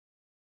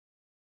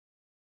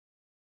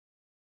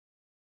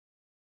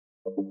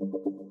Hello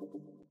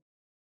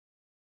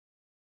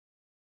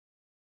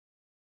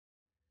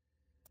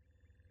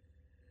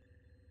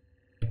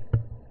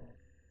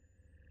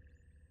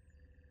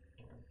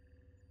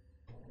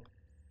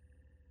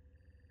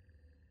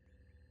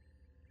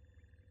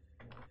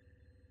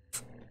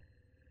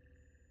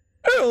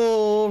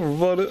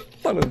everybody,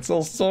 my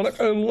name's Sonic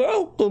and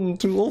welcome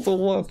to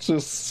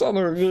Overwatch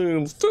Summer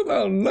Games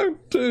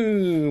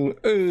 2019!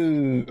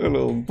 Hey,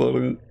 hello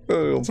buddy,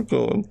 hey, how's it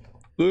going?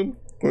 Good?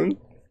 Great?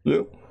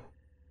 Yep.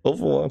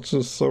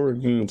 Overwatch Summer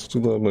Games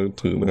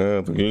 2019,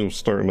 the game's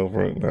starting up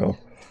right now.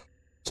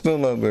 Still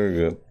not there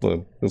yet,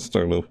 but it's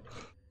starting up.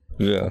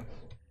 Yeah.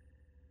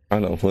 I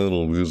know, play a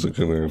little music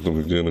in there at the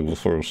beginning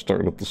before we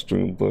start up the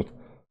stream, but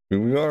here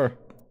we are.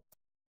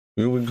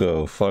 Here we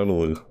go,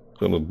 finally.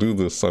 Gonna do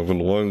this. I've been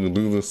wanting to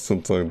do this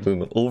since I did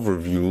an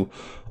overview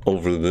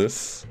over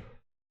this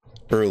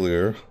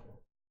earlier,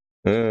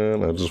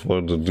 and I just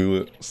wanted to do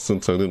it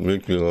since I didn't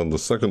make it on the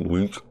second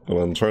week, and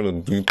I'm trying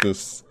to do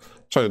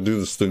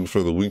this thing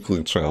for the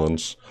weekly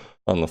challenge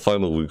on the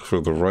final week for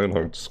the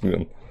Reinhardt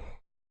skin.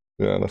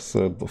 Yeah, and I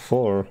said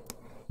before, I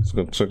was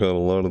gonna check out a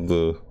lot of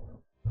the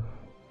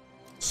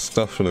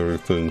stuff and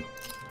everything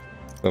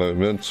that I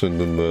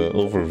mentioned in the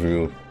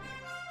overview.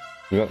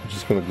 Yeah, I'm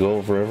just gonna go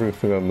over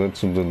everything I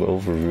mentioned in the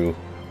overview.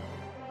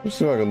 Let's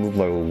see if I can move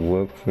my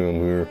webcam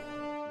here.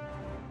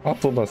 I'll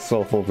put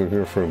myself over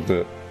here for a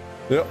bit.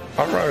 Yep,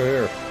 I'm right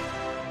here.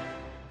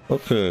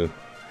 Okay,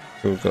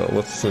 here we go.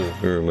 Let's see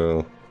here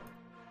now.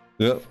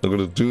 Yep, I'm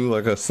gonna do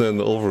like I said in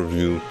the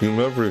overview. You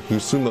remember, if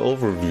you've seen the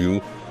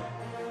overview,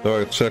 now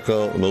I check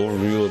out an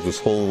overview of this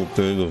whole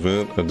thing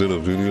event. I did a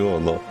video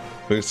on the.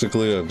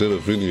 Basically, I did a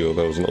video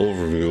that was an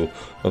overview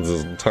of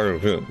this entire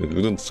event. If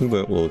you didn't see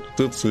that, well, if you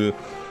did see it,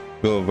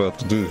 what I'm about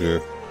to do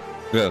here.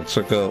 Yeah,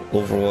 check out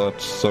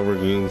Overwatch Summer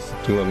Games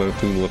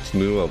 2019, what's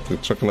new. I'll be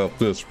checking out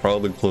this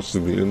probably close to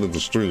the end of the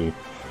stream.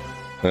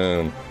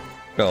 And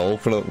yeah, I'll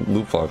open up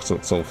loot box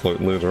at some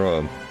point later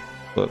on.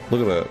 But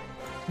look at that.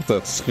 Look at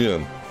that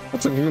skin.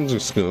 That's a Genji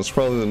skin. It's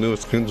probably the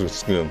newest Genji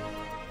skin.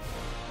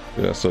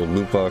 Yeah, so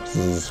loot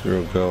boxes,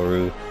 hero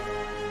gallery.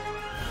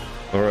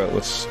 Alright,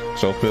 let's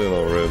jump in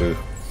already.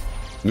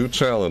 New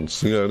challenge.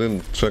 See, I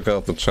didn't check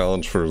out the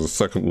challenge for the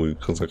second week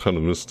because I kind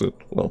of missed it.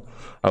 Well,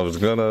 I was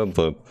gonna,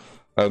 but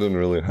that didn't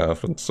really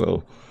happen,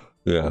 so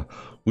yeah.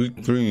 Week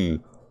 3,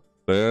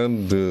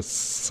 ban this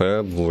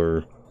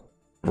Sadler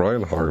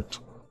Reinhardt.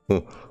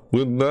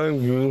 With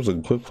 9 games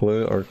in quick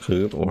play,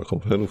 arcade, or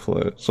competitive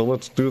play. So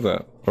let's do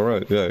that.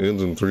 Alright, yeah, it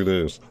ends in 3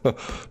 days.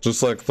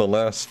 Just like the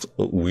last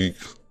week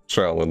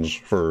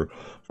challenge for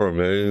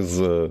May's,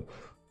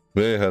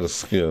 May had a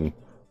skin.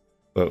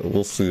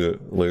 We'll see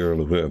it later in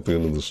the event at the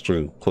end of the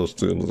stream, close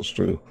to the end of the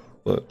stream.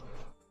 But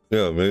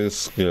yeah, May's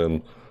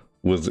skin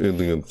was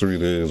ending in 3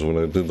 days when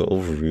I did the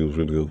overview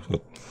video.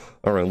 But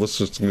alright, let's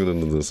just get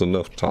into this.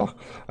 Enough talk.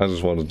 I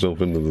just want to jump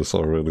into this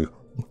already.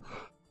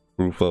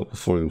 Group up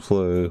before you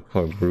play.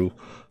 Find group.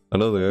 I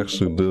know they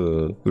actually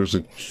did there's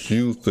a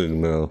queue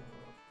thing now.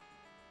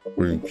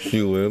 Where you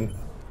queue in.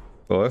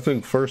 So I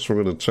think first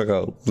we're going to check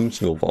out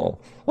Lucio Ball.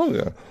 Oh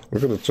yeah,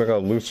 we're going to check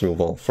out Lucio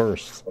Ball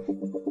first.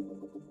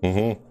 I'm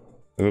going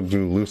to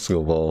do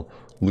Lucio Ball.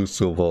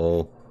 Lucio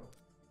Ball.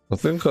 I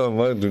think I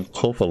might do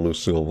Copa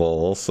Lucio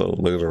Ball also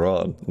later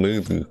on.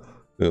 Maybe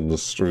in the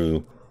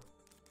stream.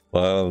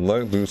 I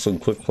might do some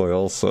quick play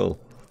also.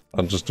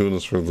 I'm just doing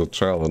this for the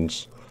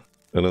challenge.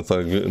 And if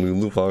I get any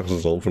loot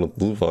boxes, I'll open up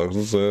loot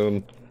boxes,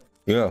 and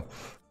yeah,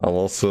 I'll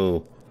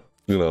also,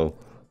 you know,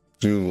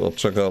 I'll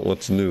check out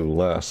what's new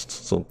last.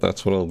 So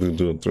that's what I'll be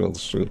doing throughout the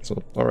stream.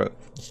 So, alright,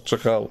 let's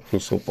check out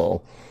Lucio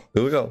Ball.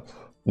 Here we go.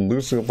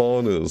 Lucio Ball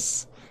it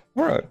is.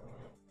 Alright.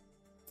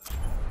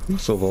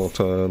 Lucio Ball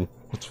time.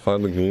 Let's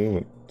find the game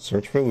and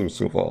search for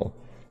Lucio Ball.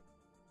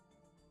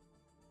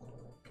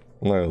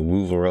 I'm gonna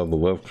move around the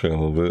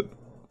webcam a bit.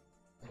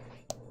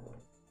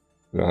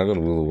 Yeah, I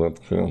gotta move the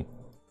webcam.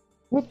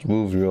 Let's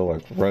move you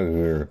like right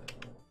here.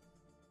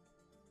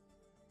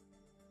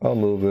 I'll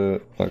move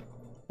it like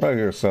right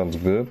here. Sounds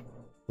good.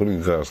 What do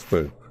you guys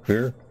think?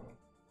 Here?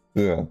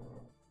 Yeah.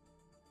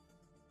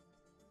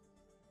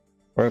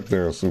 Right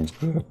there seems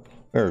good.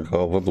 There we go.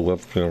 I'll put the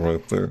webcam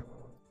right there.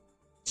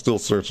 Still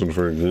searching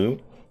for a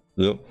game.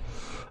 Yep.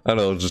 I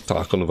know, just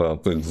talking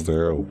about things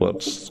there.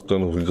 What's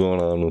gonna be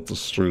going on with the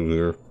stream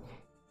here.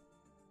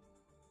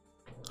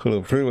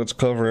 Gonna pretty much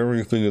cover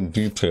everything in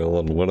detail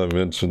on what I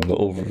mentioned in the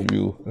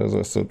overview, as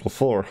I said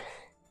before.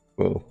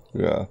 So,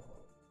 yeah.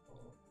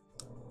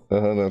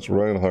 That's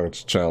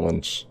Reinhardt's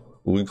challenge.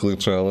 Weekly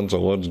challenge. I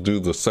wanted to do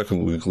the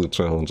second weekly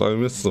challenge. I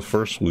missed the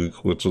first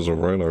week, which was a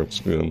Reinhardt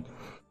skin.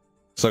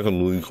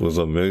 Second week was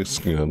a May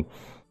skin.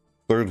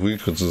 Third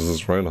week, which is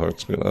this Reinhardt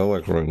skin. I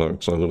like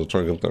Reinhardt, so I'm gonna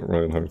try to get that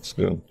Reinhardt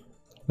skin.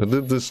 I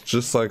did this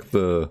just like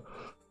the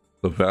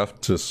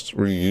Baptist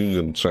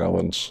reunion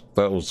challenge.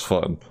 That was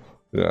fun.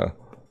 Yeah.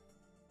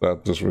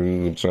 Baptist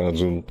reunion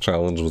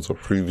challenge was a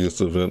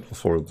previous event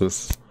before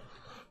this.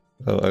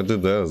 I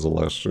did that as a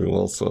last stream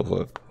also,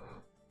 but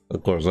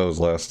of course that was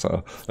last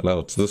time. And now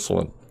it's this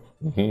one.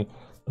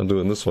 I'm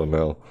doing this one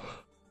now.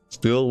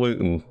 Still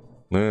waiting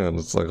Man,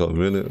 it's like 1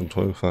 minute and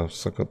 25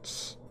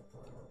 seconds.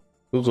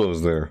 Who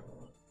goes there?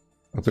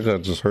 I think I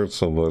just heard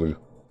somebody.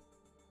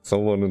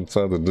 Someone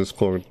inside the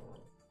Discord.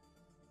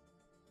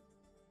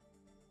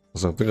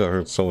 Because I think I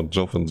heard someone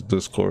jump in the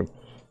Discord.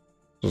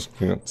 Just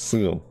can't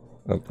see them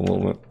at the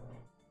moment.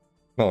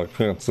 No, I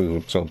can't see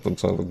who jumped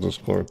inside the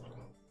Discord.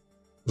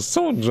 Did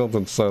someone jump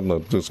inside my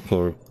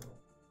Discord?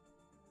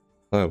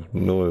 I have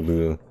no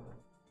idea. I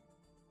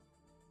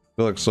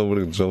feel like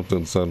somebody jumped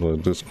inside my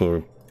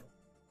Discord.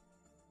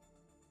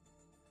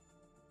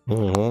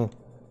 Uh-huh.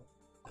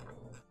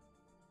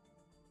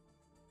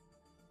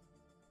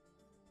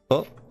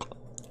 Oh.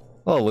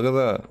 Oh, look at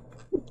that.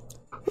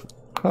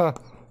 Huh.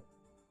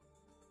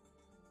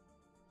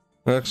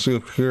 Actually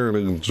appeared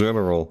in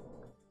general.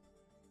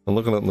 I'm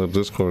looking at my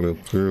Discord, it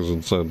appears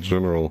inside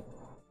general.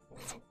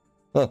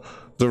 Huh.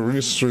 The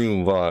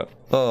restream bot.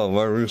 Oh,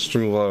 my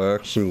restream bot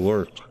actually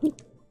worked.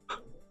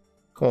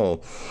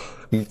 Oh.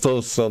 You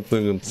post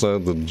something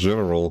inside the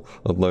general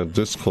of my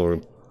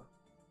Discord.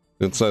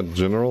 Inside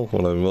general,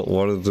 when I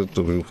wanted it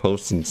to be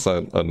posted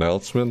inside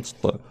announcements,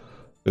 but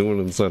it went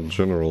inside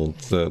general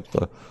instead.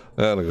 But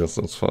I guess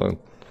that's fine.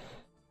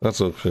 That's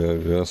okay, I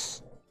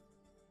guess.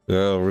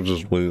 Yeah, we're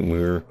just waiting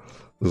here.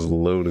 This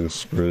loading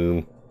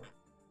screen.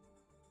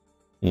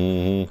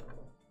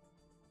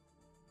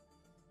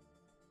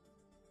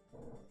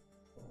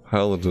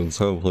 Paladins,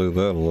 haven't played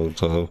that in a long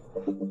time.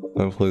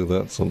 I've played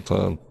that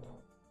sometime.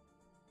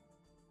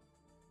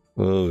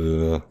 Oh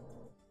yeah.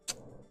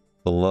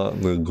 A lot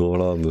been going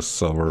on this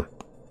summer.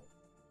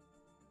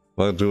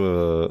 I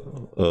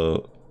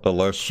do a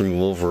live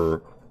stream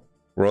over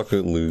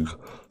Rocket League,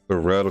 or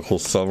Radical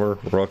Summer.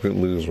 Rocket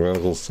League's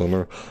Radical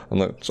Summer. I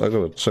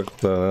gotta check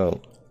that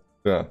out.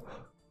 Yeah,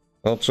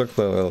 I'll check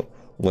that out.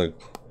 Like,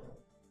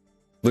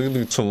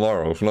 maybe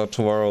tomorrow. If not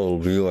tomorrow, it'll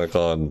be like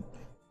on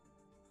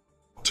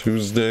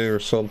Tuesday or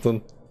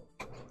something.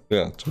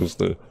 Yeah,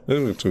 Tuesday.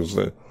 Maybe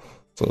Tuesday.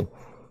 So,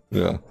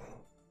 yeah.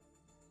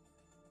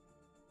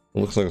 It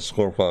looks like a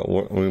score bot,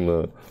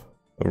 a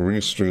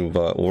restream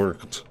bot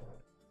worked.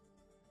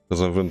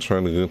 Because I've been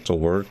trying to get to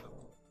work.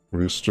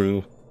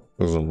 Restream.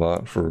 There's a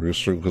bot for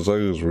restream, because I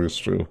use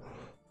restream.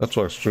 That's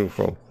where I stream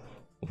from.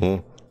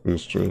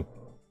 Restream.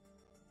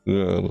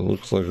 Yeah, and it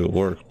looks like it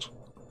worked.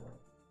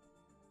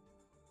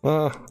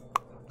 Ah,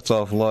 it's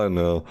offline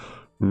now.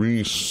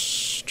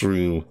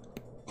 Restream.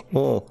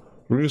 Oh,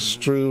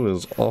 restream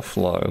is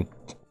offline.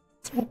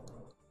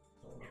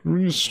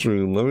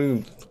 Restream, I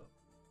mean,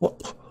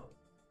 what?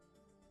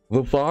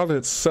 The bot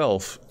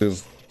itself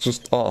is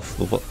just off.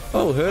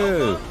 Oh,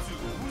 hey!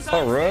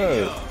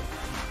 Alright!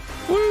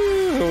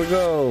 Woo! Here we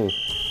go!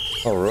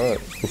 Alright,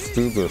 let's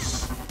do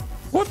this.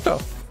 What the?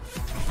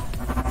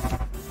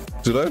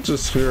 Did I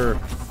just hear?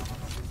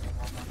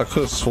 I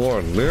could have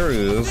sworn. There he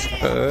is.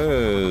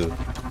 Hey!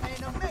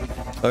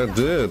 I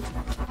did.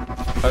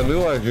 I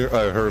knew I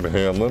heard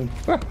Hamlin.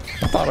 I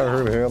thought I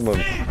heard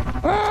Hamlin.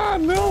 Ah,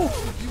 no!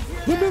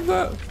 Who did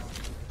that?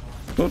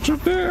 Don't you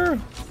dare!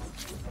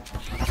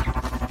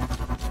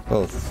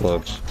 Oh,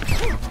 fudge.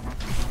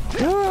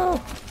 Ah.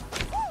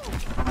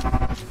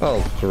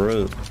 Oh,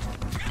 great.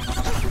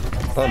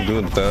 I'm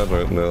doing bad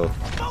right now.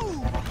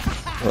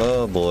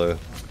 Oh boy.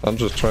 I'm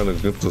just trying to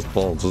get this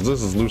ball. So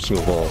this is Lucio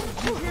Ball.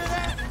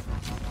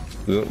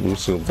 Yep,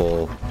 Lucio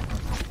Ball.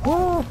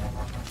 Ah.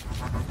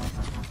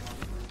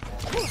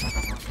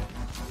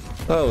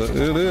 Oh,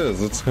 it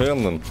is. It's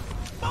Hamlin.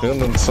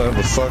 Hamlin inside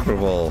the soccer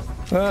ball.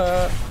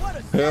 Ah.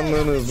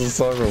 Hamlin is the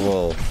soccer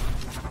ball.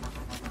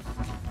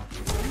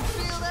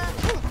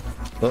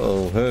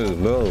 Uh-oh, hey,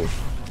 no.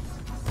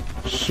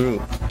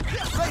 Shoot.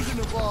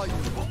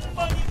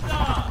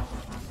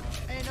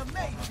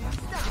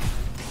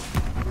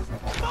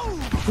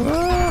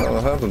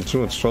 I'm having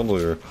too much trouble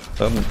here.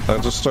 I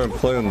just started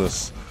playing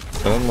this,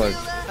 and I'm like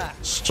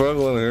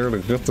struggling here to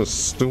get this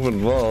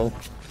stupid ball.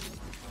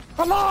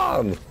 Come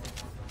on!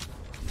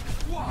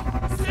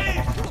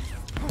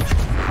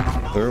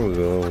 There we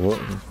go. What?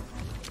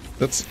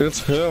 It's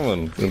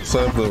Hammond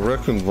inside the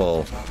wrecking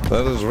ball.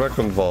 That is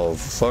wrecking ball,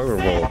 it's a soccer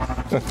ball.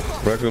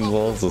 Wrecking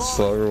ball's a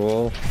soccer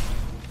ball.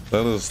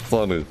 That is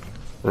funny.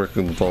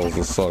 Wrecking ball's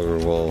a soccer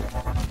ball.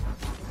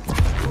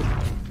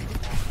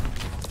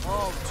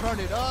 Oh, turn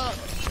it up.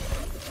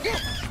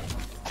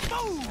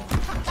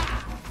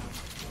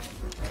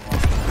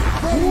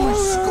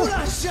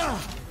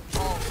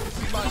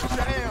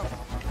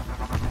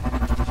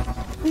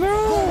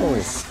 No!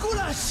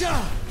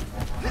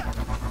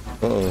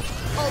 Uh-oh.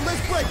 Oh,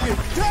 let's break it.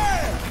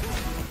 Damn!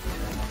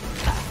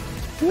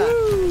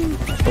 Woo!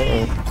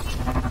 Uh-oh.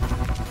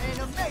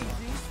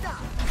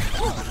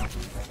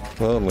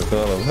 Oh my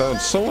god, I'm having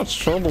so much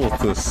trouble with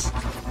this.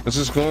 It's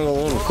just going all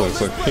over the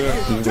place. I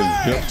can't even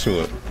get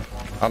to it.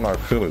 I'm not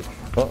kidding.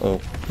 Uh-oh.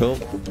 Help.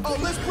 Oh,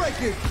 let's break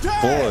it.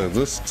 Damn! Boy,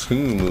 this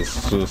team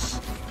is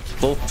just...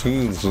 Both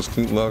teams just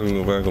keep knocking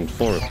me back and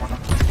forth.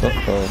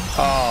 Uh-oh.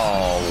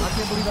 Oh!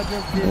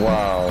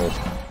 Wow.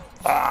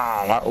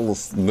 Ah, that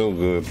was no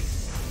good.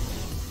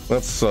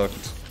 That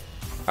sucked.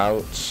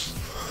 Ouch.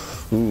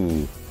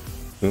 Ooh.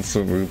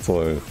 Instant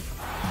replay.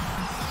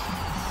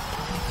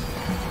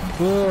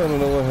 Oh, I don't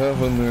know what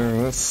happened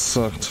there. That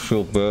sucked.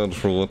 Feel bad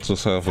for what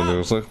just happened there.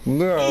 It's like,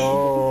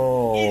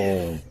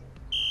 no!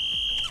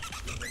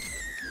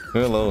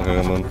 Hello,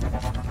 Hammond.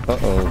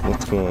 Uh-oh,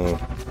 what's going on?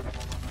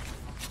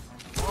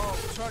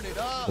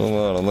 Come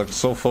on, I'm like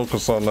so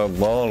focused on that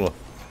ball.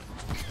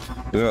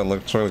 Yeah, I'm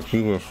like trying to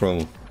keep it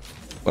from,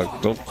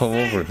 like, don't come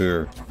over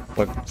here.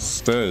 Like,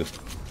 stay.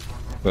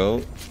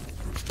 No.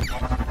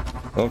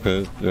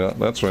 Okay, yeah,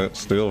 that's right.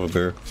 Stay over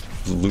there.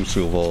 It's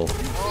Lucio Ball.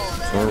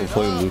 I already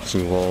played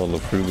Lucio Ball in the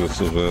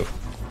previous event.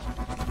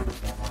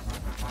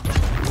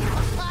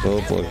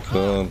 Oh my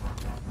god.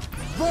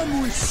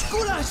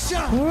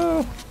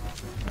 Ah.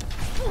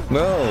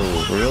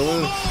 No,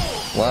 really?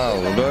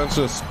 Wow, that's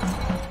just...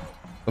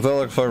 I felt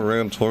like if I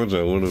ran towards it,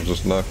 I would have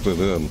just knocked it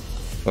in.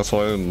 That's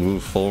why I didn't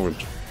move forward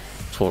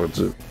towards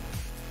it.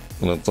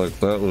 And it's like,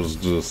 that was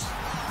just...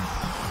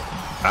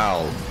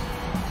 Ow.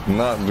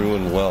 Not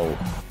doing well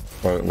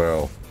right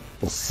now.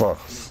 It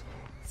sucks.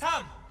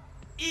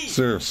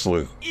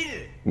 Seriously.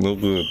 No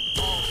good.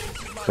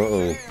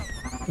 Uh-oh.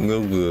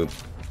 No good.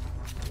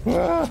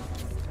 Ah.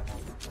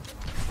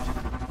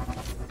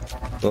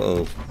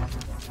 Uh-oh.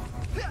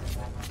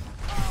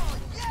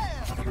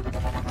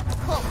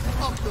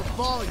 Up the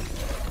volume.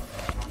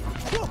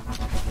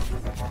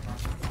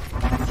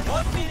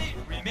 1 minute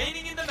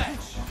remaining in the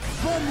match.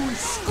 Vamos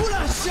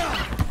esculachar.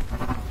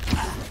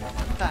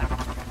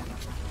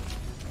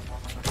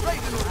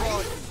 Raising the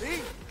volume,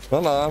 see?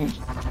 Come on.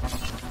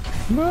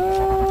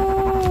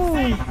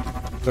 No.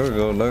 There we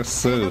go. Nice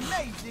save.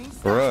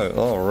 Alright,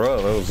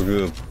 alright. That was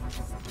good.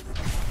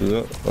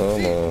 Yep. Oh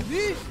no.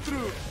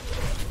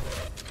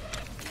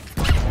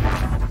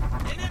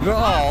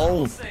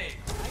 No.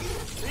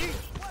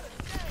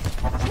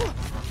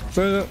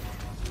 Dang it.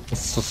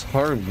 It's just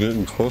hard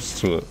getting close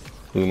to it,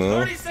 you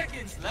know? 30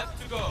 seconds left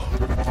to go.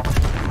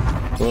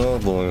 Oh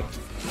boy.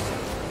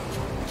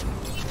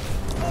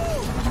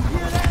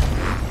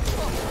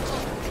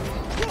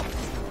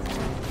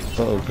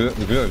 Uh-oh, get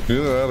it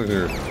out of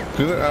here.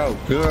 Get it out,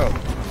 get out.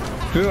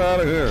 Get out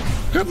of here.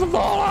 Get the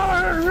ball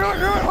out of here.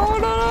 Oh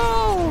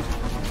no!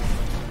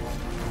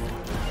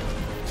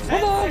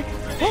 Come on,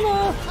 come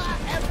on.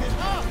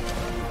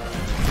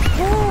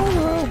 Oh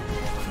no.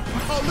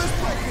 Oh, let's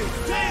break it.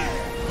 Damn.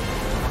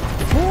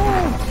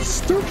 Oh,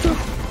 stupid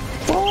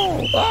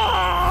ball!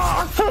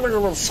 Ah! I'm kinda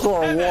gonna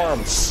score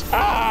once!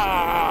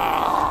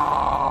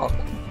 Ah!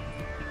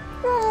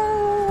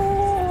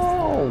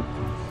 Oh!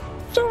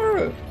 Darn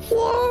it!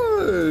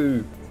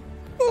 Why?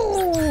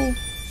 Oh!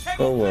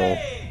 Oh well,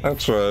 I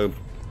tried.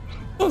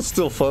 It was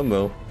still fun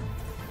though.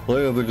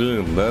 Play the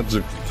game.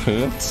 Magic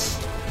Pants?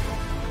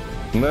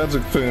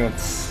 Magic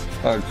Pants!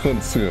 I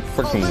couldn't see a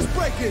freaking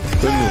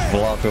thing was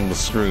blocking the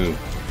screen.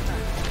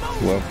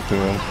 Left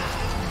hand.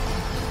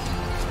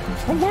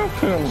 My left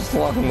hand was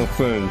blocking the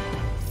thing.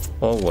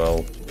 Oh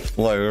well.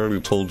 Well, I already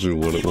told you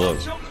what it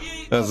was.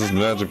 That's this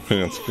Magic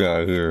Pants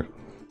guy here.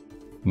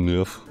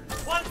 Niff.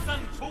 What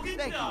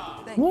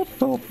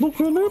the fuck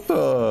is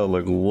that?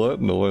 Like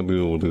what? No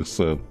idea what he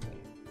said.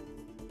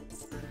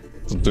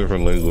 It's a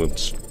different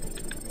language.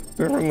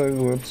 Different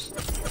language.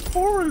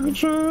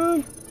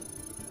 Origin.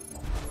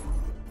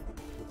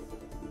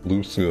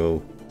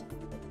 Lucio.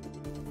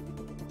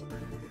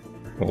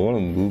 I want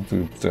to move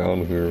you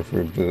down here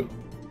for a bit.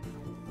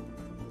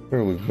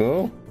 There we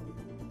go.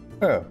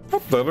 Yeah,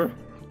 that's better.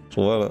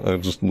 So why don't I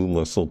just move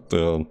myself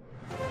down?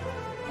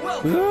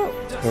 Yeah,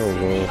 there we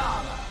go.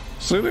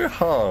 City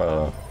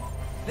Hall.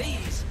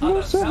 These are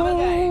the Summer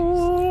Games.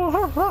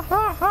 Let's get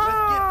this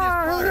party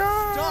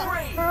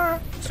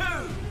started. 3, 2,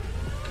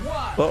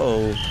 1.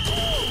 Uh-oh.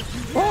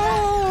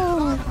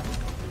 Oh!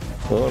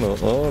 Oh no,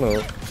 oh no.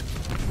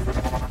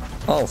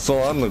 Oh,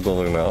 so I'm the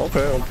goalie now.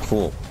 Okay, I'm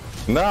cool.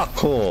 Not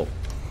cool.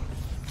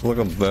 Look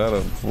at that,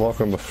 I'm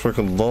blocking the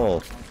freaking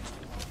ball.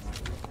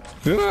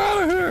 Get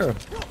out of here!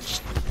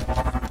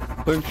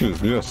 Thank you.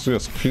 Yes,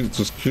 yes,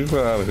 just keep it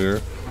out of here.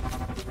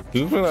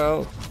 Keep it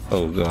out.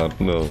 Oh god,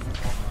 no.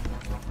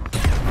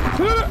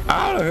 Get it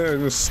out of here,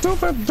 you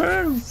stupid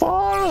dang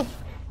ball!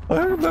 I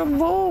hate that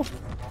ball!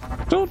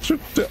 Don't you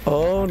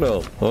oh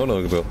no. Oh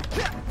no, no.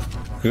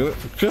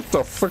 Get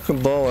the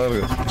freaking ball out of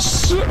here.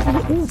 Shit!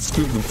 Oh,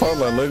 excuse me, pardon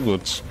my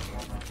language.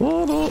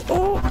 Oh no,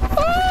 oh!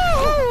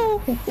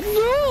 Oh!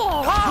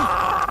 No!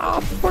 Ah!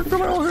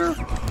 Freaking out here!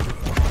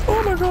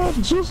 Oh my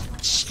god, just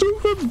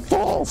stupid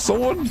ball!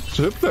 Someone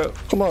hit that.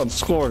 Come on,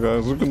 score,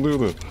 guys. We can do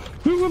this.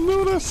 We can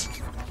do this!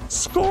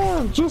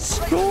 Score! Just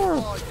score!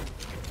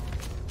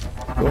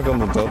 I feel like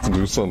I'm about to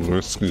do something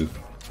risky.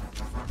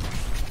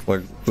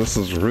 Like, this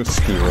is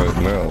risky right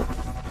now.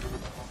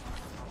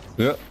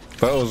 Yeah,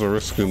 that was a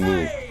risky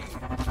move.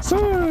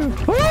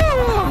 Save!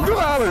 Ah! Get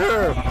out of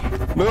here!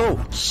 No!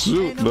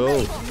 Shoot,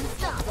 no!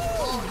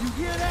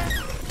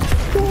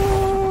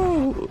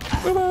 Oh,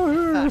 get out of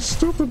here, you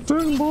stupid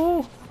dang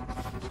ball!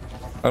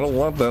 I don't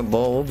want that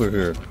ball over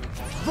here.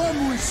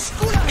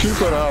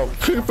 Keep it out!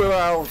 Keep it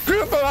out!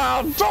 Keep it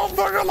out! Don't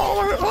bring it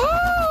over here!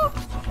 Ah!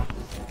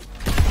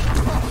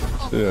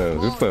 Yeah,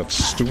 get that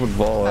stupid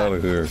ball out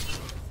of here.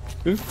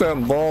 Get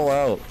that ball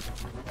out.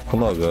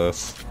 Come on,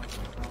 guys.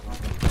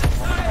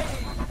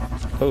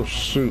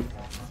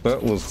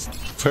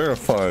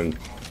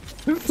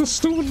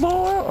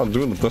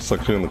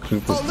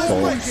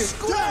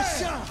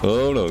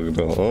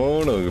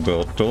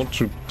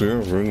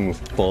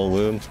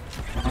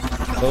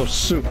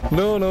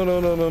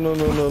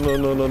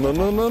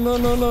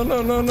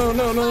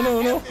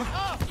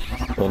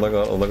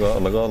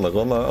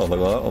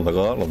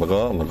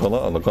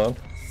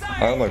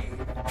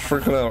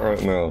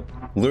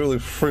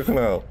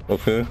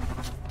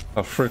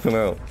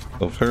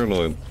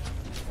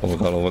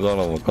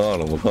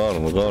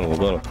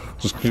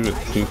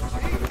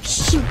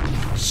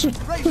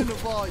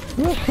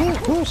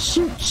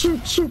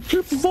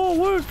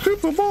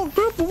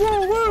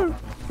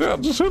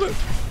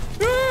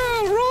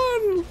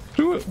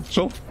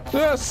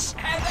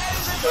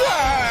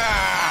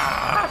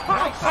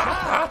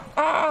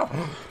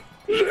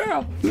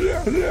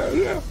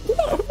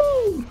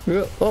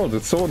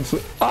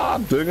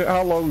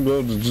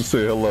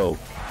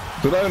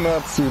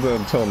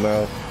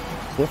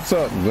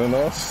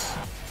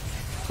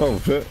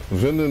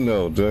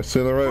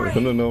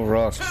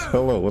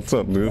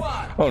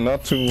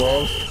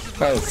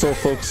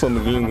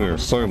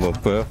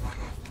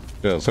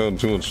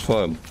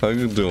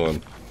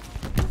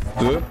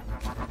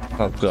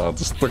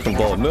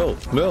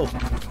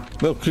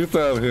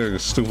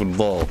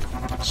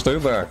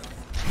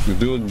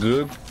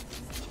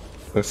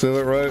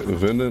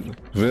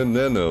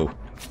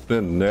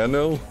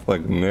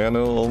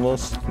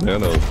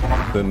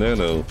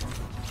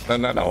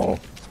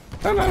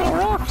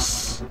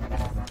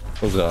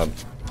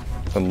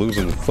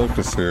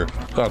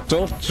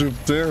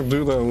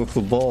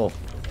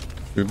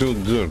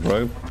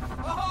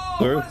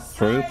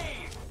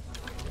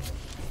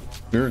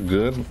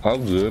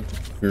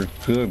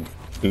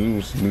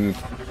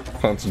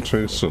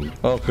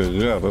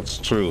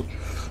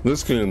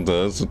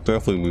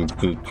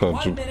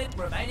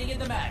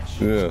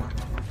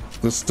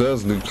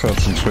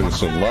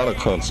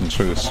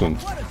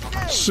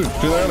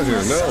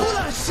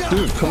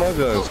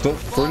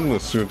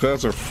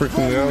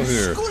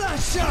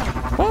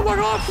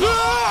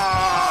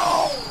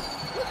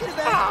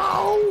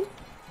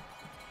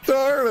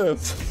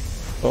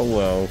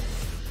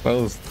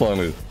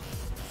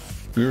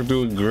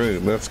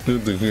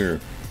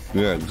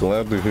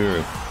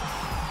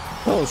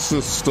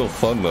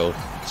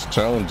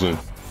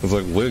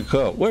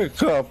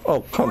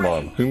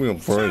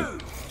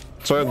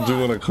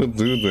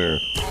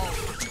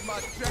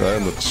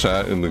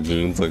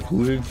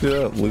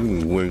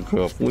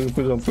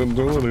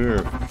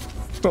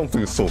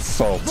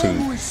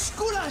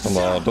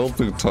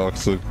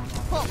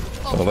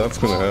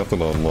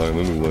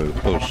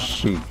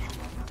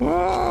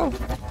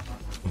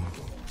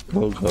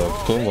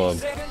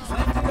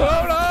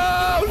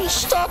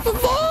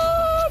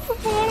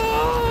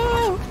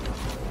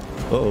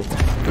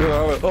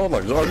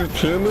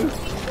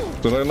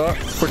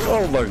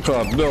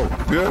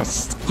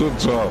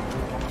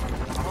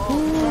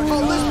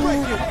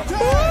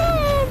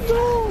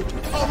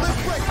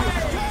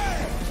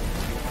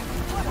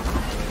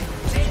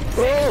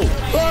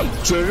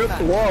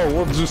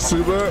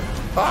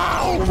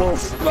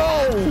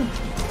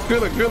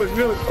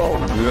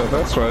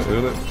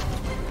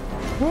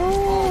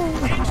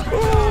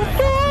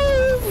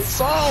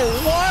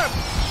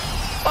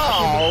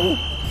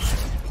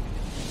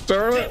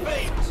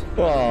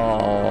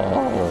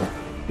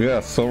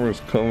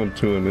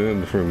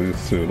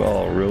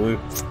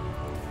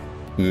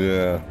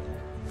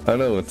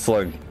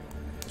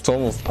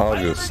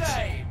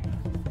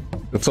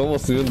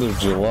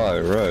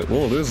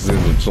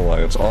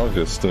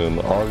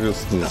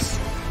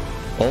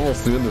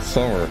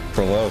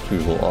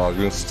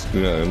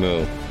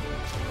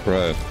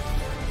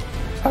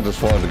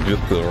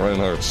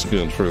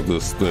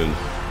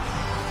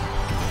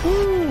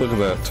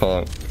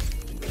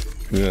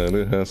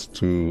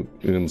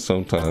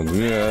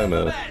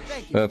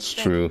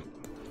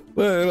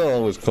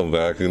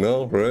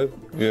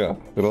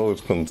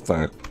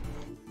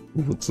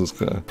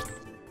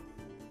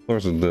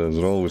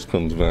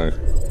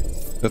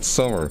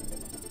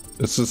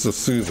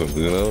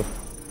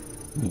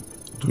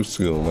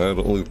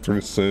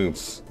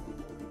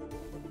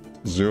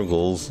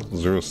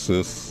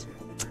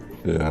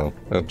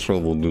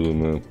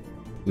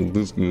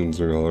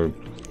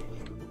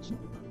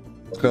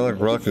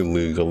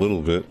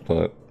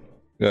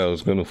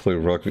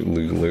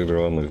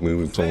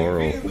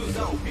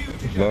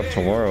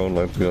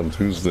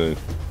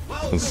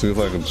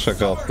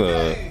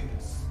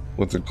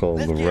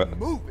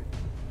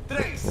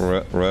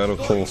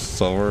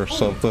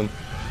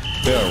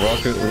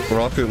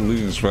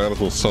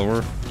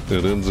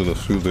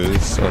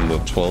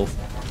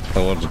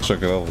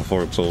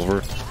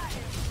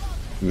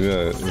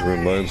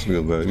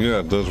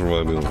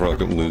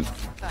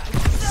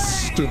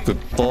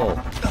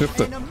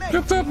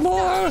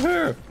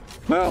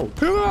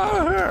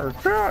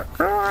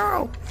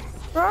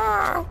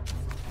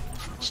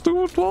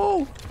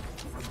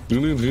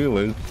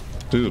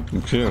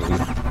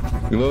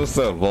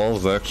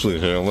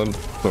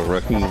 The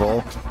wrecking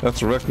ball?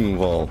 That's wrecking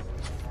ball.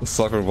 The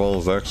soccer ball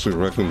is actually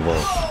wrecking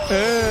ball.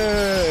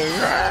 Hey!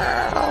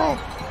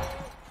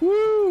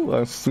 Woo!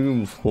 I've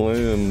seen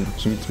playing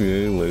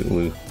GTA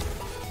lately.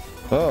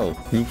 Oh,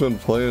 you've been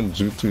playing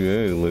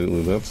GTA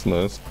lately. That's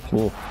nice.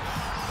 Cool.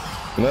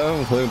 And I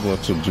haven't played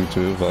much of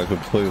GTA, but I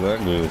could play that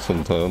game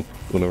sometime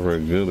whenever I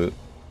get it.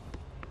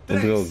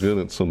 Maybe I'll get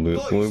it someday.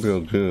 Maybe I'll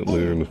get it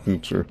later in the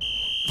future.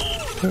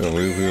 Yeah,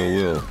 maybe I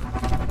will.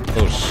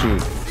 Oh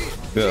shoot.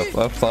 Yeah,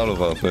 I've thought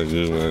about that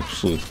game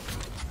actually.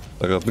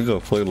 Like I think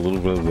I've played a little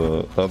bit of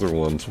the other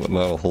ones, but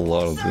not a whole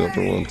lot of the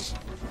other ones.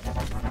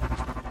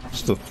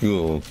 Just a few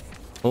of them.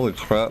 Holy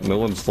crap, no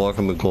one's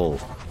blocking the goal.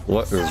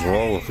 What is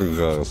wrong with you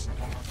guys?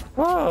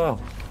 Ah!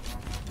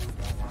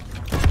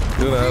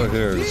 Get out of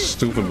here, you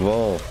stupid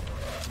ball.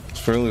 It's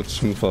fairly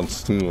cheap on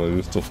Steam. I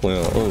used to play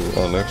on,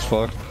 on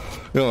Xbox?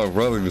 Yeah, my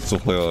brother used to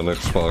play on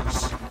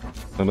Xbox.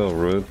 I know,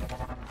 right?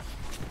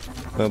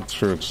 I'm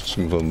sure it's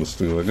cheap on the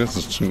Steam. I guess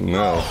it's cheap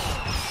now.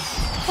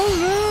 Oh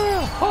yeah!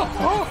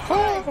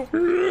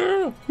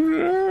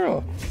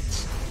 Yeah!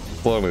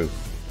 Funny.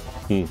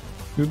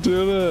 You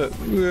did it!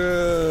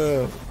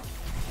 Yeah!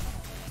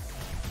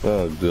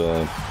 Oh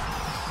god.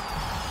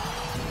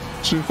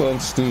 Cheap on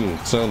Steam.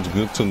 Sounds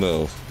good to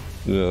know.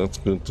 Yeah, that's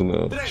good to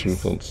know.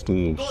 Cheap on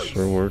Steam.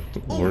 Sure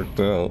worked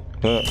out.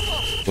 Huh.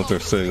 What they're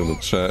saying in the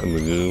chat in the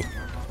game.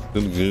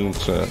 In the game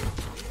chat.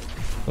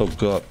 Oh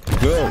god.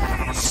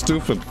 No!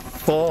 Stupid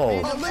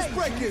fall!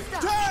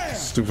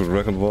 Stupid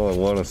wrecking ball. I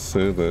want to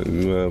say that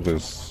you have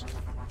this.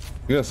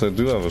 Yes, I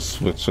do have a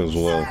Switch as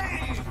well.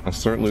 I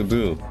certainly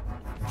do.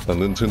 A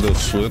Nintendo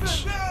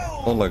Switch?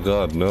 Oh my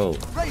god, no.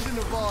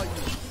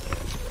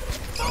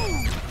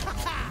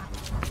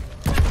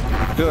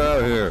 Get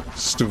out of here,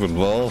 stupid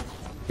ball.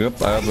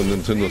 Yep, I have the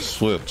Nintendo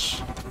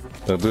Switch.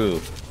 I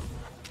do.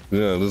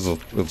 Yeah,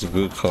 it's a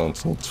good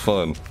console. It's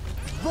fun.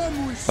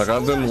 Like,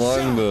 I've been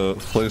wanting to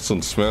play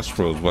some Smash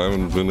Bros, but I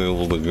haven't been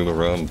able to get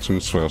around to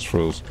Smash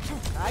Bros.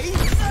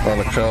 On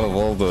account of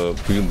all the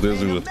being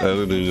busy with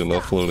editing and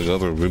uploading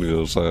other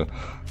videos, I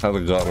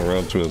haven't gotten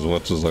around to as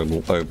much as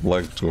I'd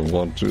like to or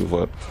want to,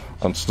 but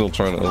I'm still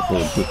trying to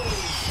upload it.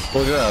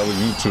 Well, yeah, I have a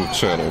YouTube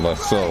channel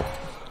myself,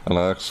 and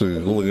I actually,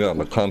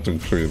 I'm a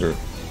content creator,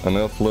 and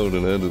I upload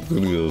and edit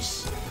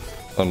videos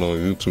on my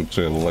YouTube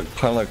channel, like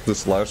kind of like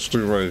this live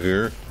stream right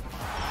here.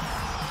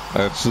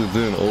 I actually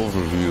did an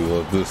overview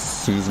of this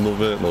season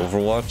event in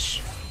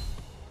Overwatch,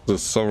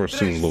 this summer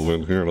season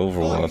event here in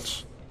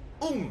Overwatch.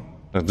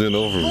 I did an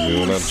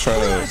overview, and I'm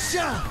trying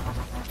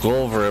to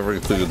go over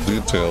everything in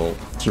detail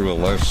through a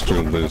live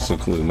stream,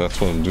 basically, and that's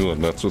what I'm doing.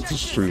 That's what the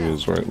stream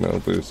is right now,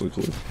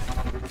 basically.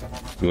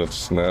 You got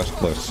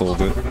snatched, I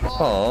sold it.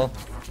 Aw,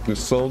 you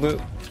sold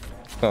it?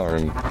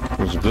 Darn.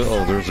 There's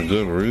a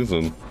good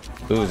reason.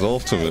 It was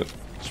Ultimate.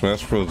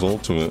 Smash Bros.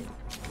 Ultimate.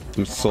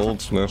 You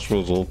sold Smash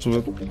Bros.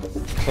 Ultimate?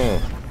 Huh.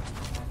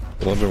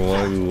 Wonder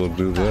why you would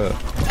do that.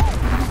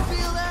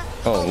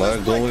 Oh, am I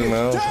goalie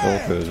now?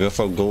 Okay, I guess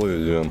I'm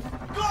goalie again.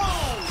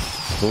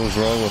 What was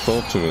wrong with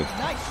Ultimate?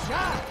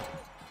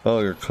 Oh,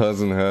 your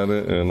cousin had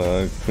it and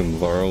I can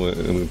borrow it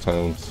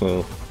anytime,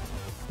 so...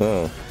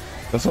 Oh.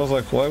 That sounds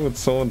like, why would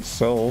someone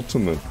sell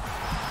Ultimate?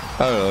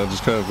 I don't know, I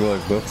just kind of feel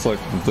like that's like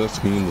the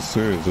best game in the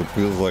series. It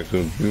feels like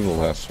it would be the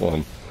last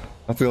one.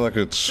 I feel like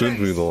it should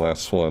be the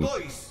last one.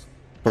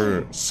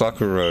 For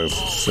Sakurai's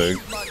sake,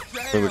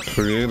 for the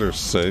creator's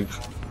sake,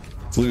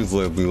 please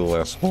let it be the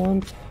last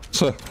one.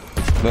 No,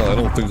 I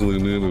don't think we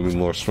need any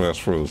more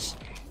Smash Bros.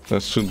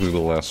 That should be the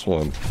last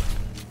one.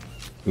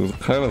 It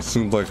kind of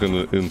seems like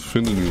an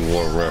Infinity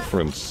War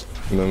reference.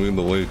 You know what I mean?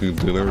 The way he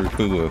did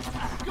everything with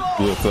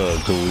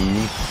Galeem.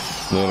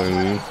 You know what I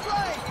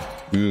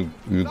mean?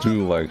 You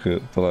do like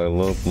it, but I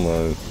love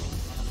my...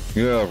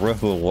 Yeah,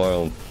 Breath of the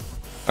Wild.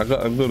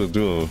 I'm gonna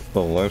do a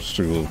live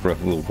stream of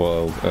Breath of the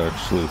Wild,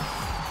 actually.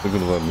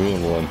 Thinking about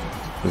doing one.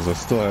 Because I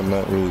still have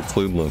not really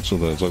played much of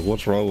that. It's like,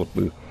 what's wrong with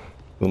me?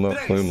 I'm not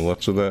playing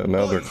much of that, and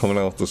now they're coming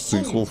out with a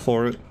sequel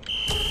for it.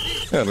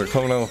 Yeah, they're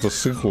coming out with a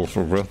sequel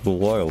for Breath of the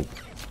Wild.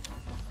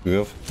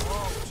 Yep.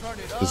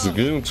 Is the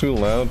game too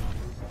loud?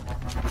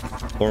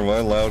 Or am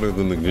I louder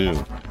than the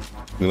game?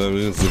 You know what I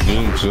mean? Is the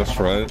game just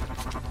right?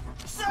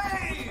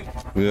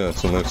 Yeah,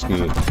 it's a nice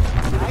game.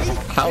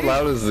 How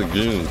loud is the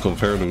game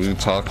compared to me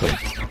talking?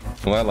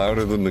 Am I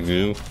louder than the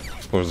game?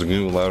 Or is the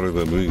game louder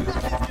than me?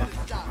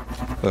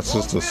 That's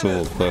just a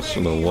simple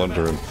question I'm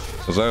wondering.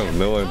 Because I have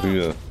no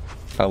idea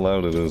how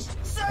loud it is.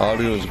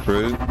 Audio is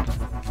great.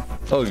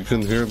 Oh, you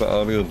can hear the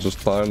audio just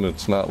fine.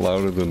 It's not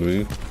louder than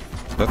me.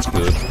 That's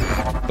good.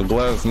 I'm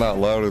glad it's not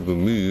louder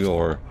than me,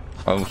 or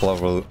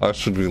I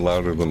should be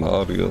louder than the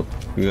audio.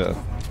 Yeah,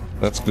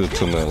 that's good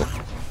to know.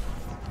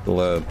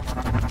 Glad.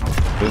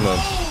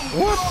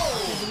 What?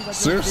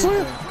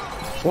 Seriously?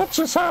 What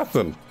just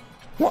happened?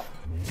 What?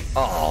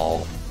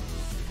 Oh.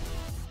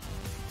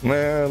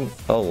 Man.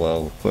 Oh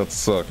well, that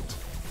sucked.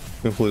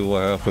 Can't believe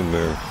what happened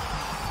there.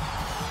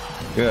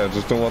 Yeah, I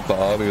just don't want the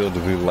audio to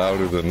be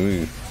louder than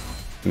me.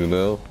 You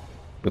know?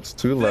 It's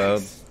too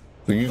loud.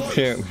 You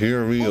can't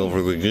hear me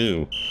over the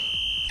game.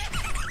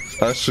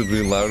 I should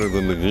be louder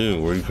than the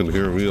game, where you can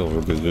hear me over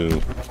the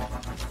game.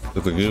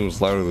 If the game is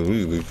louder than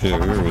me, they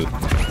can't hear me.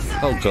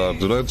 Oh god,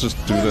 did I just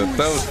do that?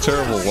 That was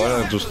terrible. Why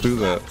did I just do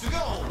that?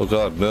 Oh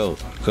god, no.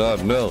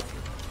 God, no.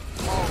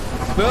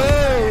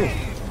 No!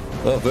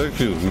 Oh, thank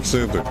you. You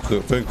saved it.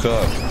 Good. Thank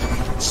god.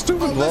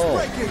 Stupid ball.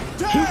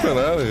 Keep it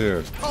out of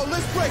here. Oh,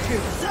 let's break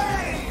it.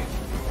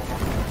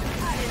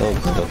 Oh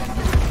god.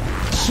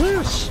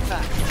 Sheesh.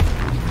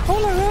 Oh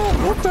my god,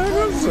 what the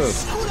heck is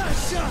this?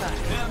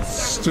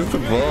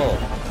 Stupid ball.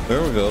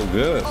 There we go,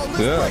 get it.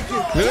 Yeah.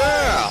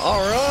 Yeah!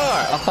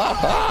 Alright!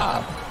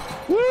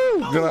 Woo!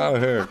 Get out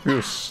of here.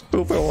 You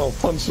stupid little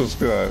punch this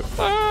guy.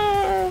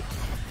 Ah!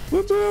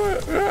 Let's do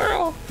it!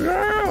 Yeah!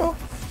 Yeah!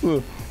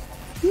 Woohoo!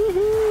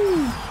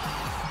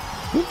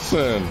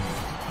 Listen.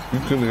 You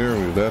can hear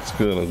me, that's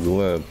good, I'm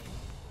glad.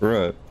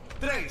 Right.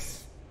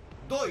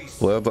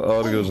 Glad the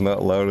audio's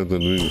not louder than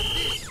me.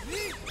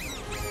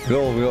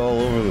 Gonna be all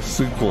over the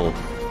sequel.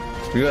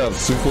 Yeah, the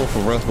sequel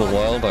for Breath of the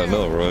Wild, I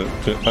know, right?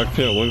 I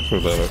can't wait for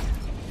that.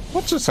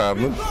 What just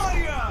happened?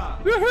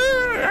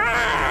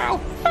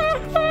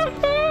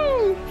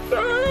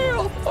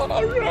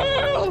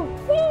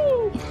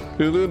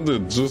 It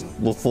ended just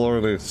before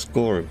they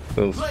scored.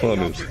 That was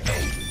funny.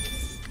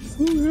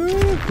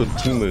 The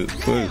teammate,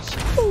 thanks.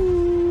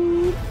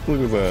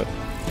 Look at that.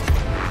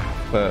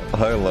 That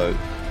highlight.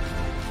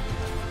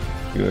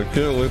 Yeah, I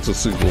can't wait to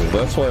sequel.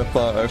 That's why I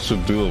thought I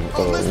should do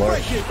a live.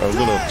 I'm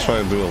gonna try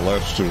and do a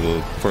live stream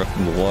of Breath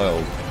of the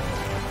Wild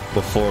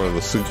before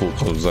the sequel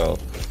comes out.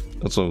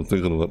 That's what I'm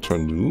thinking about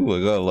trying to do. Ooh, I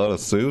got a lot of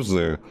saves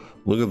there.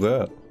 Look at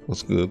that.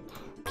 That's good.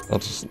 I'll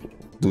just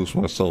boost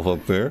myself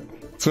up there.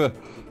 I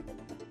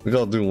think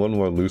I'll do one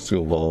more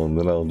Lucio Ball and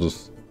then I'll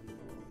just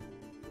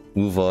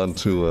move on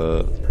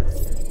to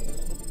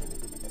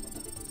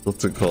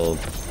what's it called?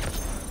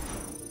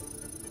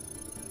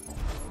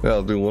 Yeah,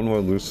 I'll do one more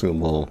Lucio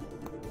Ball.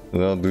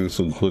 And I'll do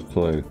some quick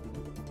play.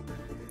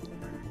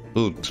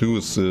 Oh, 2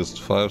 assists,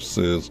 5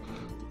 saves,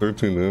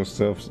 13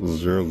 intercepts,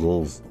 0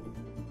 goals.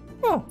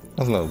 Oh,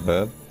 that's not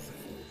bad.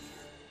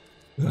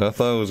 Yeah, I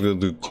thought I was gonna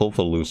do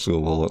Copa Lucio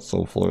Ball at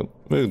some point.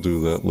 Maybe do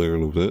that later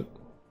in a bit.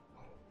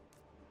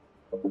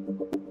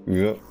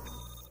 Yep.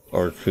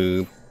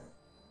 Arcade.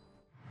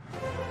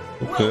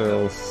 Okay,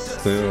 I'll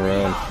stay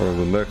around for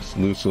the next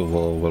Lucio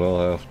Ball, but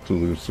I'll have to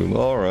leave soon.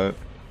 Alright.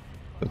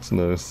 That's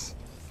nice.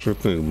 Sure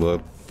thing,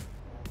 bud.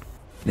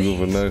 You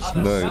have a nice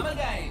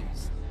night.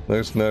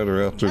 Nice night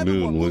or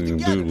afternoon when you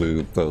do leave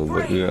it though,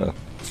 but yeah.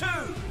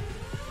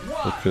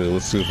 Okay,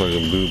 let's see if I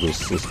can do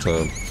this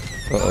time.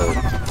 Uh-oh.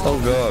 Oh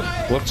god,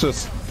 what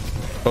just...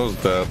 That was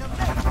bad.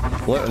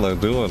 What am I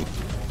doing?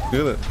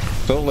 Get it.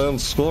 Don't let him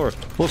score.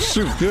 Well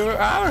shoot, get it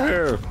out of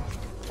here!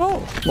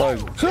 Oh my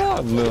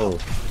god, no.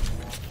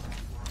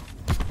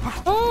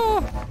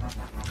 Oh!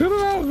 Get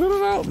it out, get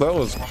it out! That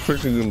was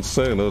freaking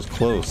insane, that was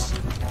close.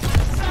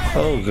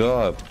 Oh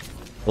god.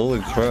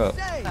 Holy crap.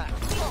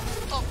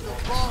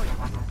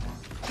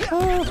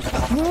 Oh,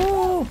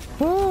 no!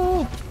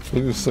 Oh!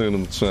 What are you saying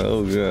in the chat?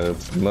 Oh yeah,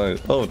 it's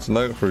night. Oh, it's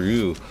night for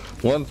you.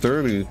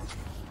 1:30.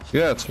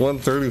 Yeah, it's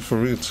 1:30 for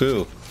me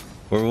too.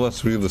 We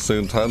must be in the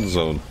same time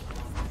zone.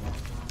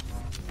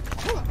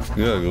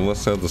 Yeah, you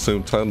must have the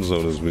same time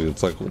zone as me.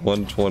 It's like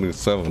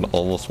 1:27,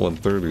 almost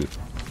 1:30.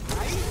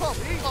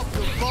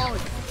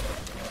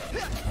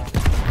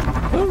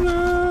 Oh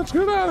man,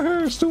 get out of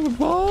here, stupid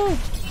ball!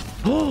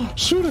 Oh,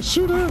 shoot it,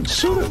 shoot it,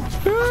 shoot it!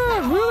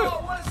 Yeah, hit it!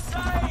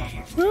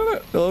 Hit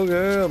it! Oh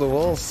yeah, the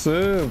ball's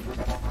saved.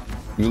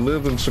 You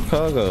live in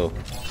Chicago.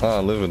 Ah, I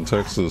live in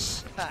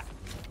Texas.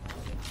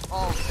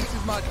 Oh, this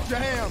is my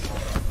jam.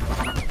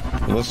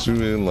 Unless you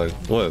mean like,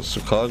 what,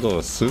 Chicago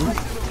a city?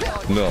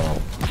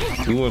 No,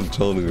 you wouldn't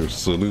tell me your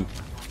city.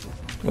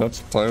 That's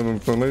time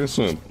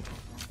information.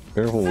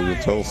 Careful when you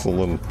tell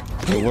someone.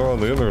 Well, we're on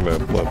the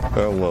internet, but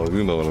hello,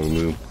 you know what I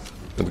mean.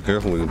 And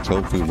careful when you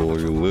tell people where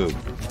you live.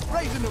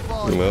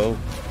 You know?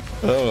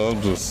 I don't know,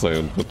 I'm just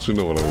saying, but you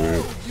know what I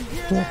mean.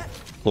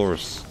 Of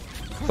course.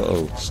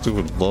 Uh-oh,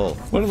 stupid ball.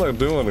 What am I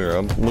doing here?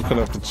 I'm looking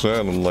at the chat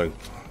and I'm like,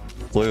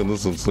 playing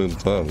this at the same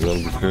time. You gotta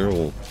be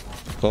careful.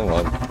 Come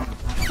on.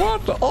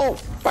 What the? Oh,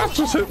 that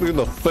just hit me in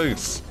the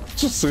face.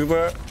 Did you see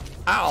that?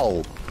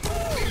 Ow!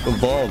 The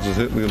ball just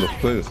hit me in the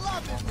face.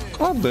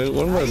 God dang,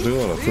 what am I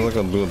doing? I feel like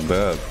I'm doing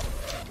bad.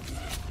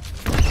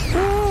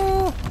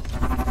 Ah,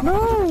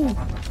 no!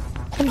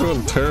 I'm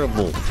doing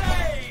terrible.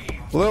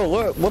 Well,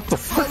 what the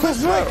fuck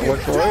was that?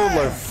 Like right in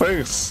my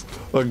face.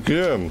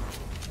 Again.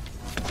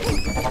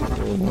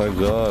 Oh my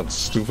god,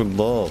 stupid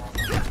ball.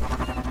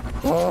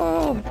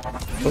 Oh,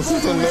 this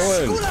is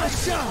annoying.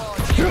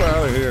 Get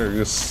out of here,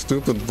 you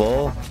stupid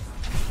ball.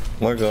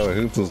 My god, I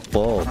hate this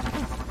ball.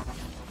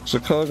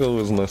 Chicago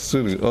is my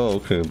city. Oh,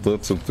 okay,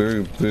 that's a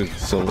very big,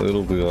 so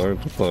it'll be hard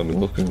to find me.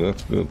 Okay,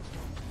 that's good.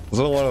 I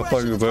don't want to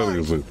find you that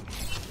easy.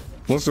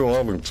 Unless you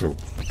want me to.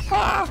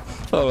 Ah!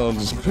 Oh no, I'm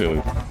just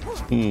kidding.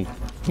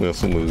 Yeah,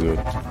 something good.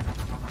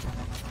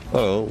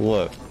 Oh,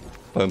 what?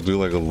 I do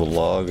like a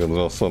vlog and then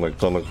all of a sudden I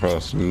come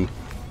across you.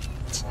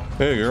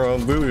 Hey, you're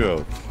on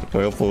video.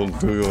 upload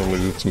video on my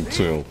YouTube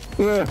channel.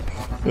 Yeah,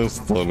 that's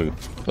funny.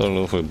 I don't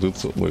know if I did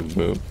something like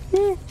that.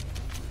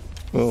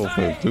 I don't know if I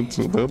did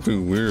something. That'd be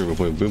weird if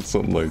I did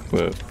something like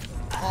that.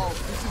 Oh,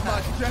 this is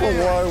my jam.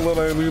 Well, why would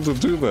I need to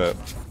do that?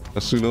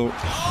 Actually, no. Wow,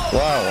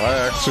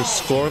 I actually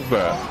scored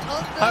that.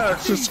 I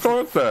actually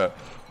scored that.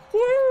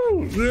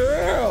 Woo!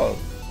 Yeah!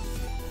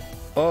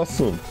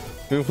 Awesome.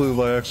 Can't believe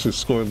I actually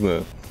scored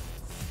that.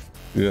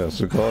 Yeah,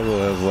 Chicago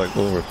has like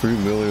over 3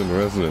 million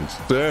residents.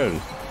 Dang!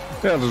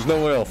 Yeah, there's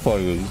no way I'll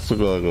find in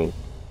Chicago.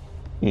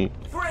 3,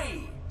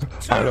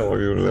 2, I know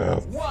where you're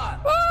at. 1.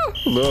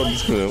 No, I'm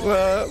just kidding.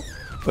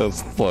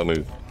 That's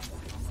funny.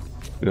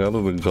 Yeah, I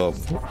live in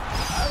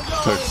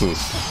Texas.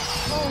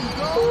 Oh,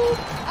 no.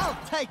 I'll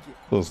take it.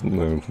 Doesn't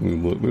matter to me,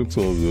 look, it's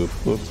all good.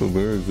 That's a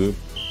very good.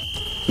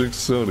 Big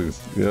cities.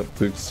 Yep,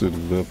 big city.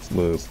 That's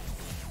nice.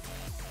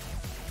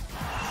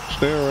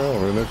 Stay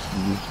around right next to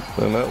you.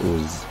 And that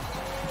was.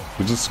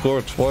 We just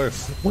scored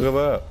twice. Look at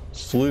that.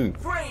 Sweet.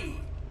 3,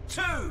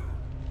 2,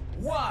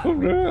 1.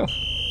 Oh, yeah.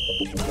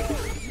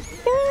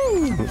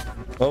 Woo.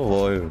 Oh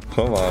boy,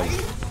 come on.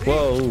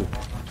 Whoa.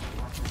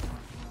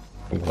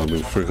 Come on, you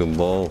freaking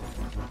ball.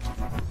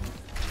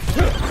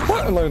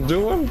 What am I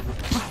doing?